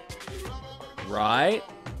 Right?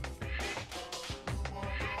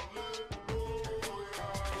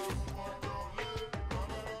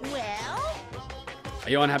 Well? Are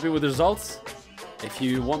you unhappy with the results? If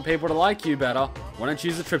you want people to like you better, why don't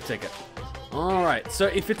you use a trip ticket? Alright, so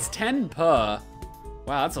if it's 10 per...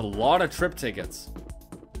 Wow, that's a lot of trip tickets.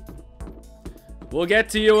 We'll get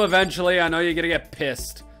to you eventually. I know you're gonna get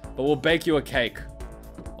pissed. But we'll bake you a cake.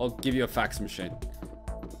 I'll give you a fax machine.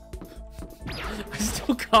 I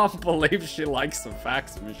still can't believe she likes a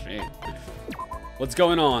fax machine. What's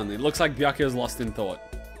going on? It looks like Byakuya's lost in thought.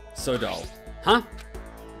 So dull. Huh?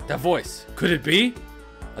 That voice. Could it be?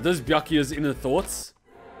 Are those Byakuya's inner thoughts?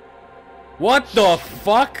 What the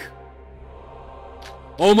fuck?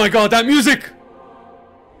 Oh my god, that music!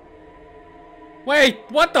 Wait,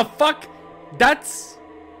 what the fuck? That's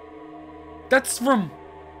from...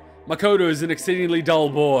 Makoto is an exceedingly dull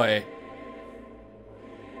boy.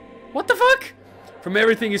 What the fuck? From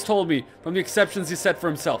everything he's told me, from the exceptions he set for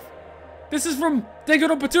himself. This is from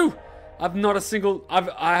Danganronpa 2. I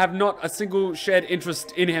have not a single shared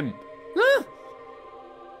interest in him. Huh?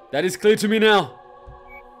 That is clear to me now.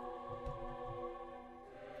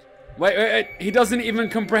 Wait. He doesn't even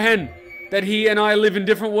comprehend that he and I live in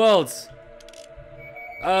different worlds.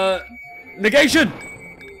 Negation!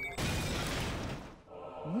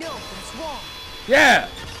 Yeah!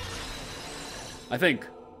 I think.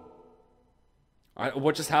 Alright,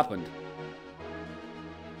 what just happened?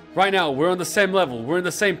 Right now, we're on the same level. We're in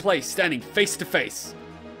the same place, standing face to face.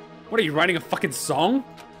 What are you, writing a fucking song?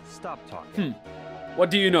 Stop talking.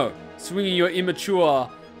 What do you know? Swinging your immature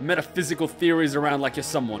metaphysical theories around like you're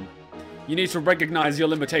someone. You need to recognize your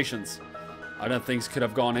limitations. I don't think things could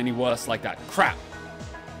have gone any worse like that. Crap.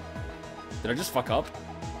 Did I just fuck up?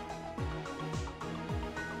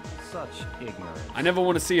 Such ignorance. I never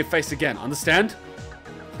want to see your face again. Understand?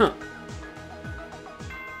 Huh.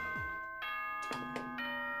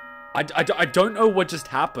 I don't know what just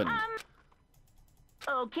happened.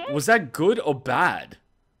 Okay. Was that good or bad?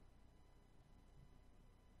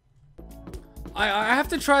 I have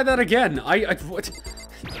to try that again.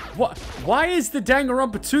 What? Why is the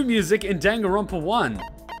Danganronpa 2 music in Danganronpa 1?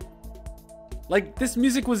 Like, this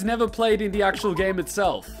music was never played in the actual game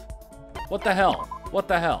itself. What the hell? What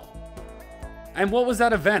the hell? And what was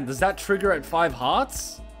that event? Does that trigger at 5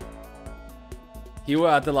 hearts? Here we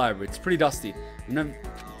are at the library. It's pretty dusty.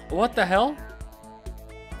 What the hell?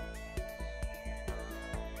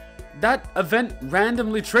 That event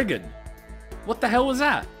randomly triggered. What the hell was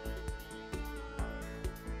that?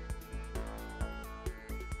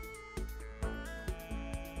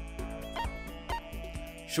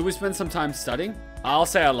 Should we spend some time studying? I'll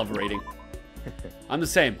say I love reading. I'm the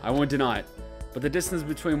same, I won't deny it. But the distance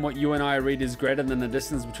between what you and I read is greater than the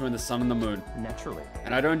distance between the sun and the moon. Naturally.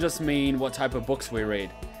 And I don't just mean what type of books we read.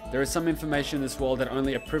 There is some information in this world that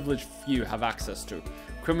only a privileged few have access to.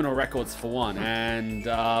 Criminal records for one, and,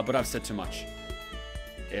 but I've said too much.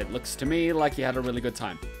 It looks to me like you had a really good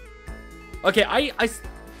time. Okay,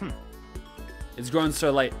 It's grown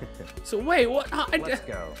so late. So wait, what? Let's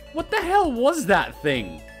go. What the hell was that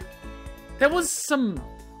thing? That was some...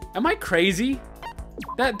 Am I crazy?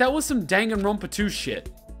 That was some Danganronpa 2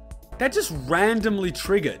 shit. That just randomly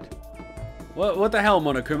triggered. What the hell,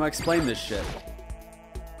 Monokuma? Explain this shit.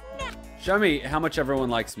 Show me how much everyone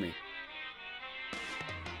likes me.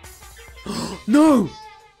 No!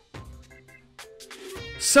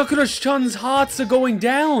 Sakura-chan's hearts are going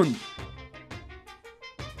down!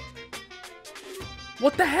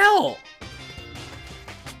 What the hell?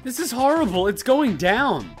 This is horrible. It's going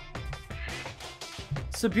down.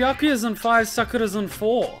 So Byakuya's on 5, Sakura's on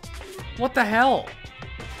 4. What the hell?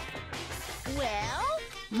 Well?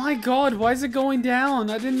 My god, why is it going down?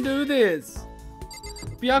 I didn't do this.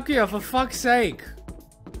 Byakuya, for fuck's sake.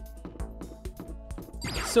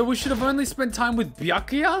 So we should have only spent time with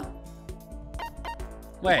Byakuya?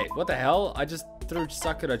 Wait, what the hell? I just threw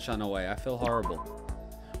Sakura-chan away. I feel horrible.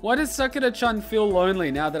 Why does Sakura-chan feel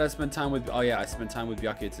lonely now that I spent time with... Oh yeah, I spent time with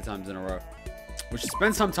Byakuya 2 times in a row. We should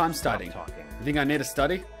spend some time studying. You think I need to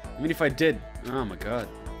study? Even if I did... Oh my god.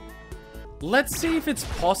 Let's see if it's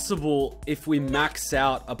possible if we max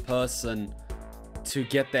out a person to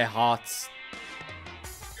get their hearts.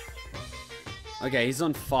 Okay, he's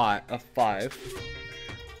on 5.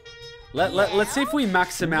 Let's see if we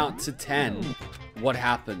max him out to 10. What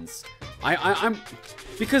happens? I'm...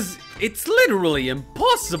 Because it's literally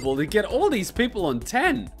impossible to get all these people on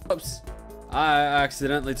 10. Oops. I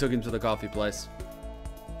accidentally took him to the coffee place.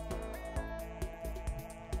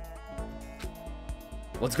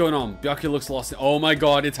 What's going on? Byakuya looks lost. Oh my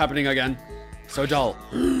god, it's happening again. So dull.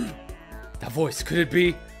 That voice, could it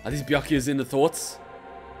be? Are these Byakuyas in the thoughts?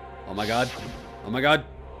 Oh my god. Oh my god.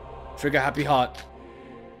 Trigger happy heart.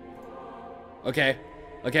 Okay.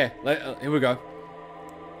 Okay, here we go.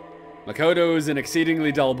 Makoto is an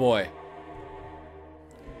exceedingly dull boy.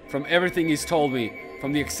 From everything he's told me,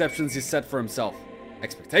 from the exceptions he's set for himself,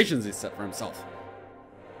 expectations he's set for himself,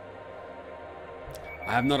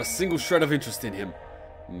 I have not a single shred of interest in him.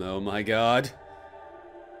 Oh my god.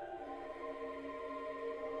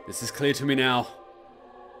 This is clear to me now.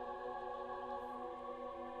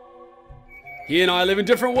 He and I live in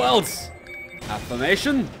different worlds.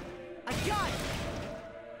 Affirmation? I got it.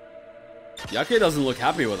 Byakuya doesn't look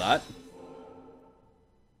happy with that.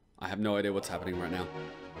 I have no idea what's happening right now.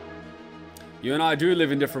 You and I do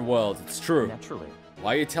live in different worlds, it's true. Naturally.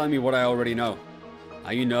 Why are you telling me what I already know?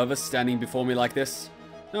 Are you nervous standing before me like this?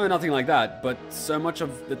 No, nothing like that, but so much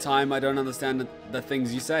of the time I don't understand the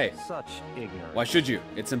things you say. Such ignorance. Why should you?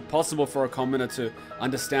 It's impossible for a commoner to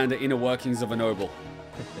understand the inner workings of a noble.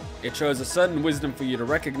 It shows a certain wisdom for you to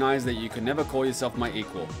recognize that you can never call yourself my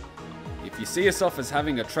equal. If you see yourself as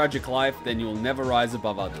having a tragic life, then you'll never rise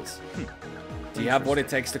above others. Do you have what it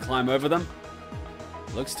takes to climb over them?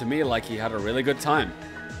 Looks to me like he had a really good time.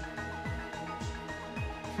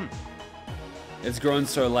 It's grown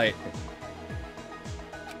so late.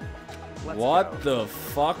 What the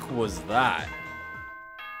fuck was that?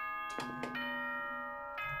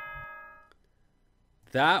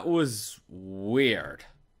 That was weird.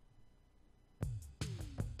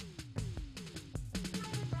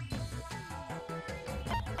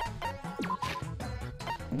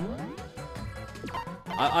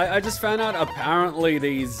 I just found out apparently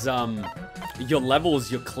these, your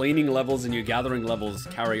levels, your cleaning levels and your gathering levels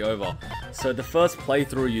carry over. So the first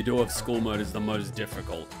playthrough you do of school mode is the most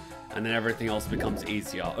difficult. And then everything else becomes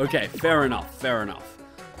easier. Okay, fair enough, fair enough.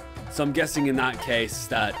 So I'm guessing in that case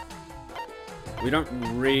that we don't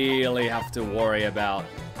really have to worry about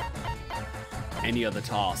any of the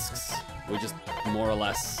tasks. We just more or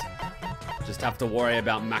less just have to worry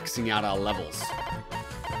about maxing out our levels.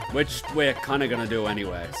 Which we're kind of going to do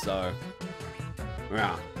anyway, so...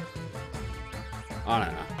 yeah. I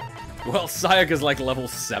don't know. Well, Sayaka's like level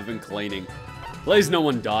 7 cleaning. Please no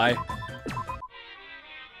one die.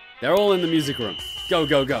 They're all in the music room. Go,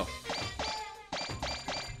 go, go.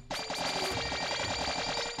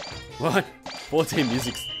 What? 14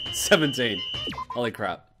 music, 17. Holy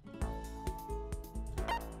crap.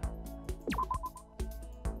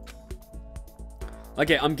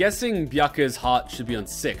 Okay, I'm guessing Byakuya's heart should be on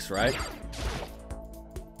 6, right?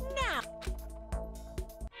 Now.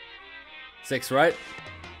 6, right?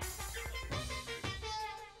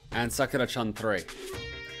 And Sakura-chan 3.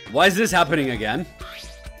 Why is this happening again?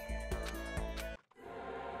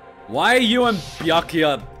 Why are you and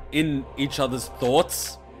Byakuya in each other's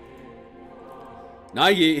thoughts?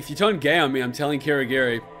 Naegi, if you turn gay on me, I'm telling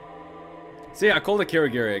Kirigiri. See, I called it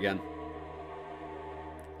Kirigiri again.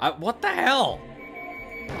 What the hell?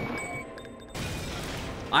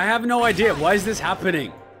 I have no idea. Why is this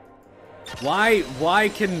happening? Why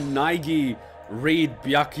can Naegi read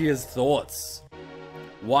Byakuya's thoughts?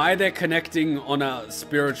 Why they're connecting on a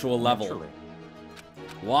spiritual level?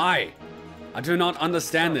 Why? I do not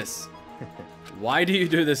understand this. Why do you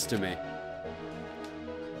do this to me?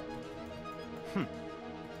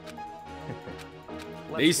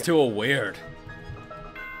 These two are weird.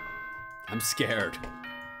 I'm scared.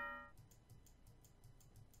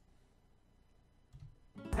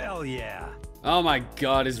 Hell yeah. Oh my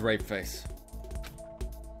god, his rape face.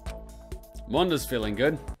 Mondo's feeling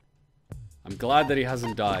good. I'm glad that he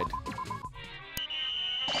hasn't died.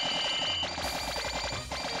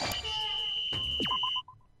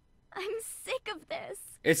 I'm sick of this.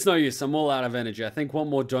 It's no use, I'm all out of energy. I think one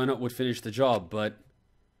more donut would finish the job, but...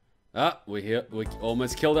 ah, we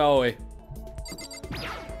almost killed Aoi.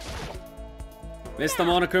 Mr.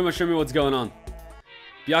 Monokuma, show me what's going on.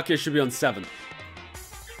 Byakuya should be on 7.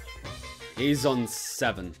 He's on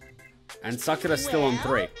 7. And Sakura's still on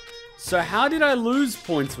 3. So how did I lose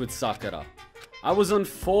points with Sakura? I was on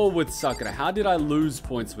 4 with Sakura. How did I lose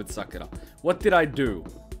points with Sakura? What did I do?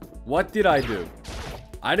 What did I do?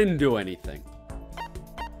 I didn't do anything.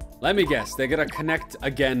 Let me guess. They're gonna connect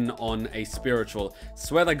again on a spiritual.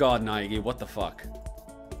 Swear to God, Naegi. What the fuck?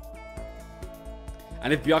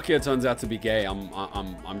 And if Byakuya turns out to be gay, I'm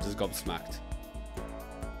just gobsmacked.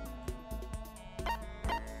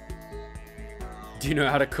 Do you know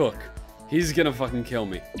how to cook? He's gonna fucking kill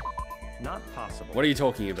me. Not possible. What are you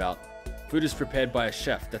talking about? Food is prepared by a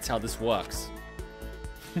chef. That's how this works.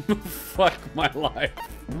 Fuck my life.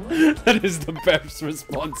 That is the best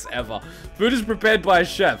response ever. Food is prepared by a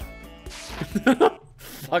chef.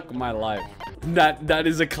 Fuck my life. That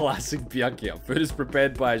is a classic Byakuya. Food is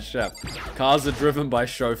prepared by a chef. Cars are driven by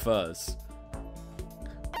chauffeurs.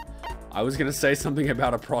 I was gonna say something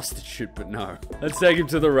about a prostitute, but no. Let's take him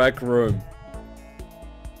to the rec room.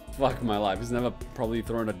 Fuck my life. He's never probably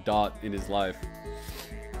thrown a dart in his life.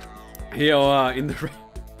 Here in the...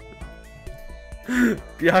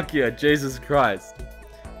 Byakuya, Jesus Christ.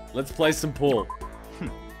 Let's play some pool.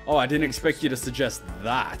 Oh, I didn't expect you to suggest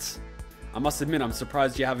that. I must admit, I'm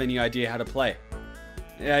surprised you have any idea how to play.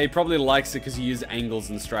 Yeah, he probably likes it because you use angles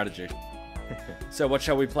and strategy. So what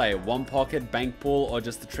shall we play? One pocket, bank pool, or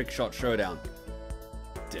just the trick shot showdown?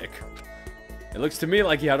 Dick. It looks to me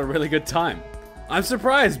like you had a really good time. I'm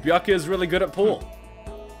surprised. Byakuya is really good at pool.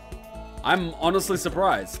 I'm honestly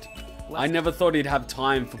surprised. I never thought he'd have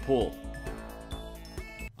time for pool.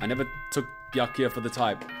 I never took Byakuya for the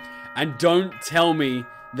type. And don't tell me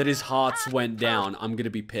that his hearts went down. I'm gonna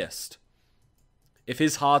be pissed. If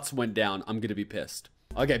his hearts went down, I'm gonna be pissed.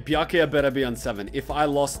 Okay, Byakuya better be on 7. If I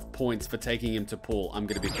lost points for taking him to pool, I'm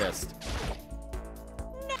gonna be pissed.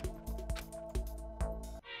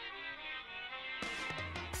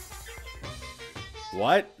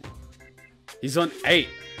 What? He's on 8.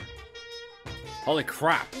 Holy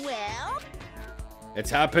crap. Well? It's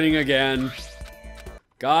happening again.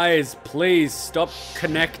 Guys, please stop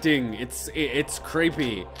connecting. It's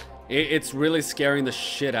creepy. It's really scaring the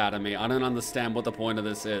shit out of me. I don't understand what the point of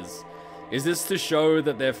this is. Is this to show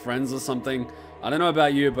that they're friends or something? I don't know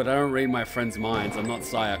about you, but I don't read my friends' minds. I'm not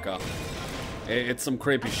Sayaka. It's some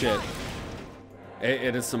creepy shit.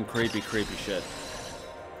 It is some creepy shit.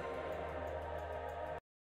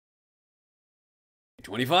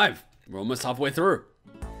 25. We're almost halfway through.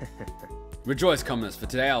 Rejoice, commoners, for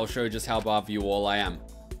today I'll show you just how above you all I am.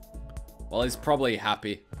 Well, he's probably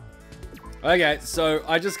happy. Okay, so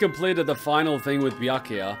I just completed the final thing with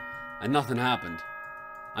Byakuya, and nothing happened.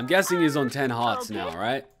 I'm guessing he's on 10 hearts now,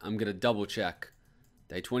 right? I'm gonna double check.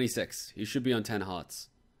 Day 26. He should be on 10 hearts.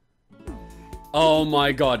 Oh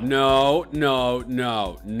my god, no, no,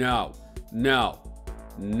 no, no, no,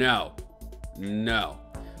 no, no.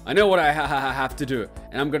 I know what I have to do,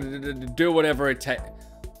 and I'm gonna do whatever it takes.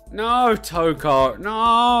 No, Toko,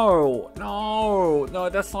 no, no, no,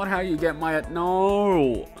 that's not how you get my,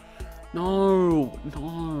 no, no,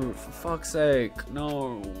 no, for fuck's sake,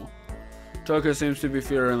 no. Toko seems to be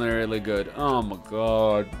feeling really good. Oh my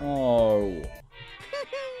god, no.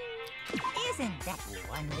 Isn't that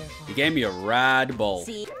wonderful? He gave me a rad bowl.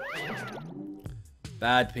 See?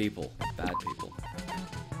 Bad people, bad people.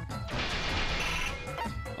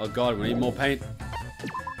 Oh god, we need more paint.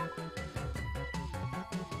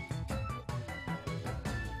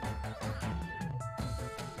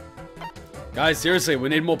 Guys, seriously, we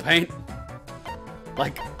need more paint.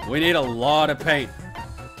 Like, we need a lot of paint.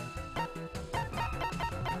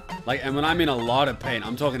 Like, and when I mean a lot of paint,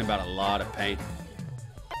 I'm talking about a lot of paint.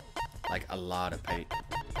 Like, a lot of paint.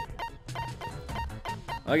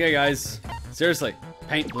 Okay, guys. Seriously,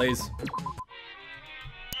 paint, please.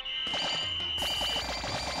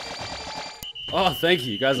 Oh, thank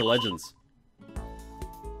you. You guys are legends.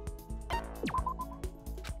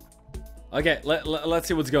 Okay, let's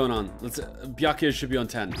see what's going on. Byakuya should be on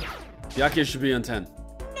 10. Byakuya should be on 10.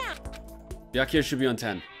 Byakuya should be on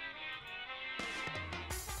 10.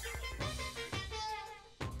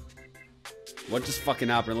 What just fucking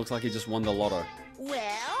happened? It looks like he just won the lotto.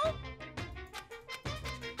 Well?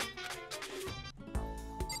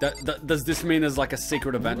 Does this mean there's like a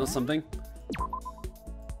secret event or something?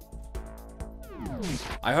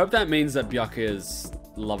 I hope that means that Byakuya's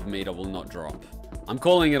love meter will not drop. I'm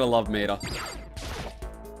calling it a love meter.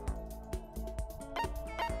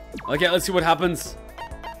 Okay, let's see what happens.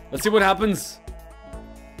 Let's see what happens.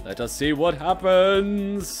 Let us see what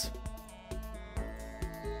happens.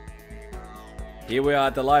 Here we are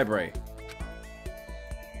at the library.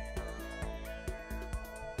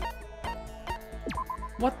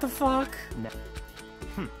 What the fuck? No.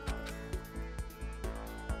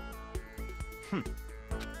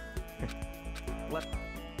 What?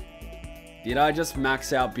 Did I just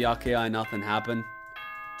max out Byakuya and nothing happened?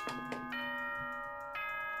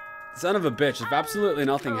 Son of a bitch, if absolutely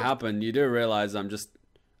nothing happened, you do realize I'm just...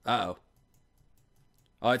 Uh-oh.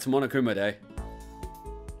 Oh, it's Monokuma Day.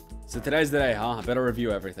 So today's the day, huh? I better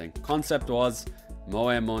review everything. Concept was Moe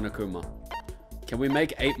Monokuma. Can we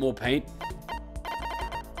make 8 more paint?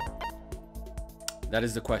 That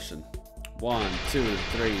is the question. 1, 2,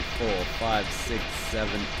 3, 4, 5, 6,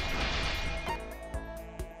 7...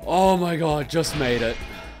 Oh my god, just made it.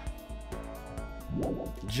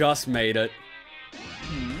 Just made it.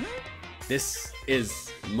 This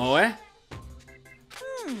is Moe.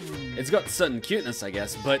 It's got certain cuteness, I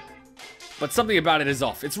guess, but something about it is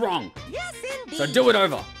off. It's wrong. Yes, indeed. So do it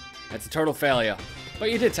over. It's a total failure.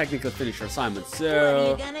 But you did technically finish your assignment,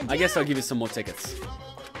 so I guess I'll give you some more tickets.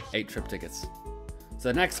 8 trip tickets. So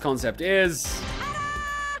the next concept is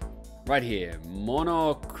right here.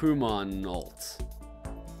 Monokuma Nolt.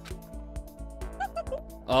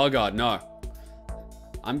 Oh god, no.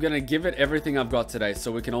 I'm gonna give it everything I've got today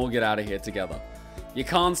so we can all get out of here together. You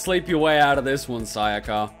can't sleep your way out of this one,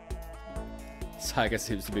 Sayaka. Sayaka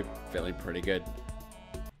seems to be feeling pretty good.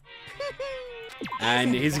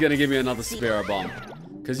 And he's gonna give me another Spirit Bomb.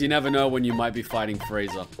 Because you never know when you might be fighting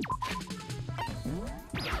Frieza.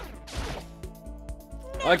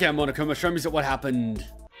 Okay, Monokuma, show me what happened.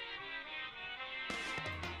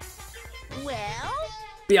 Well?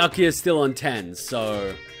 Byakuya's still on 10,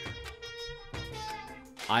 so...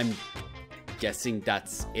 I'm guessing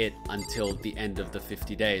that's it until the end of the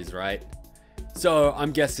 50 days, right? So,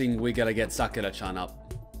 I'm guessing we gotta get Sakura-chan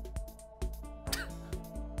up.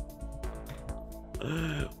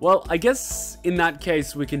 Well, I guess in that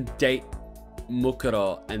case we can date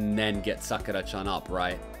Mukuro and then get Sakura-chan up,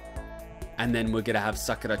 right? And then we're gonna have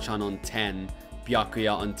Sakura-chan on 10,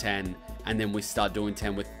 Byakuya on 10, and then we start doing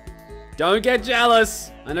 10 with... Don't get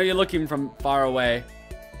jealous! I know you're looking from far away.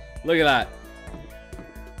 Look at that.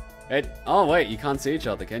 Oh wait, you can't see each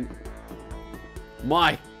other, can you?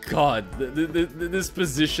 My god, this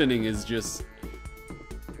positioning is just...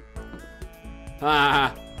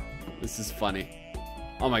 Ah, this is funny.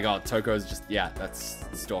 Oh my god, Toko's just, yeah, that's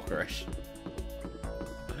stalkerish.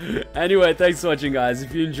 Anyway, thanks for watching, guys.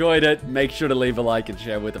 If you enjoyed it, make sure to leave a like and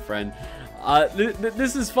share with a friend.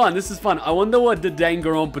 This is fun. This is fun. I wonder what the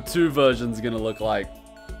Danganronpa 2 version's gonna look like.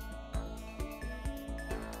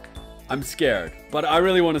 I'm scared, but I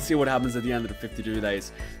really want to see what happens at the end of the 52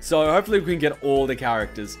 days. So hopefully we can get all the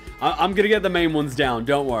characters. I'm gonna get the main ones down.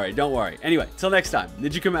 Don't worry. Don't worry. Anyway, till next time.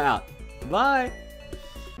 Nijikuma out. Bye.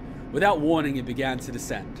 Without warning, it began to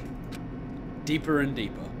descend. Deeper and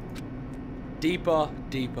deeper. Deeper,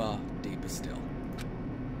 deeper, deeper still.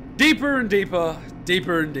 Deeper and deeper,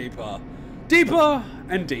 deeper and deeper. Deeper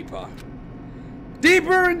and deeper.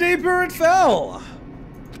 Deeper and deeper it fell.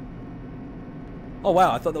 Oh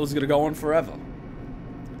wow, I thought that was gonna go on forever.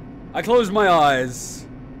 I closed my eyes,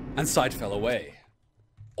 and sight fell away.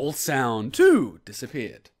 All sound, too,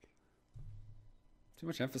 disappeared. Too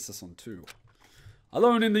much emphasis on too.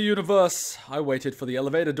 Alone in the universe, I waited for the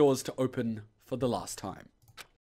elevator doors to open for the last time.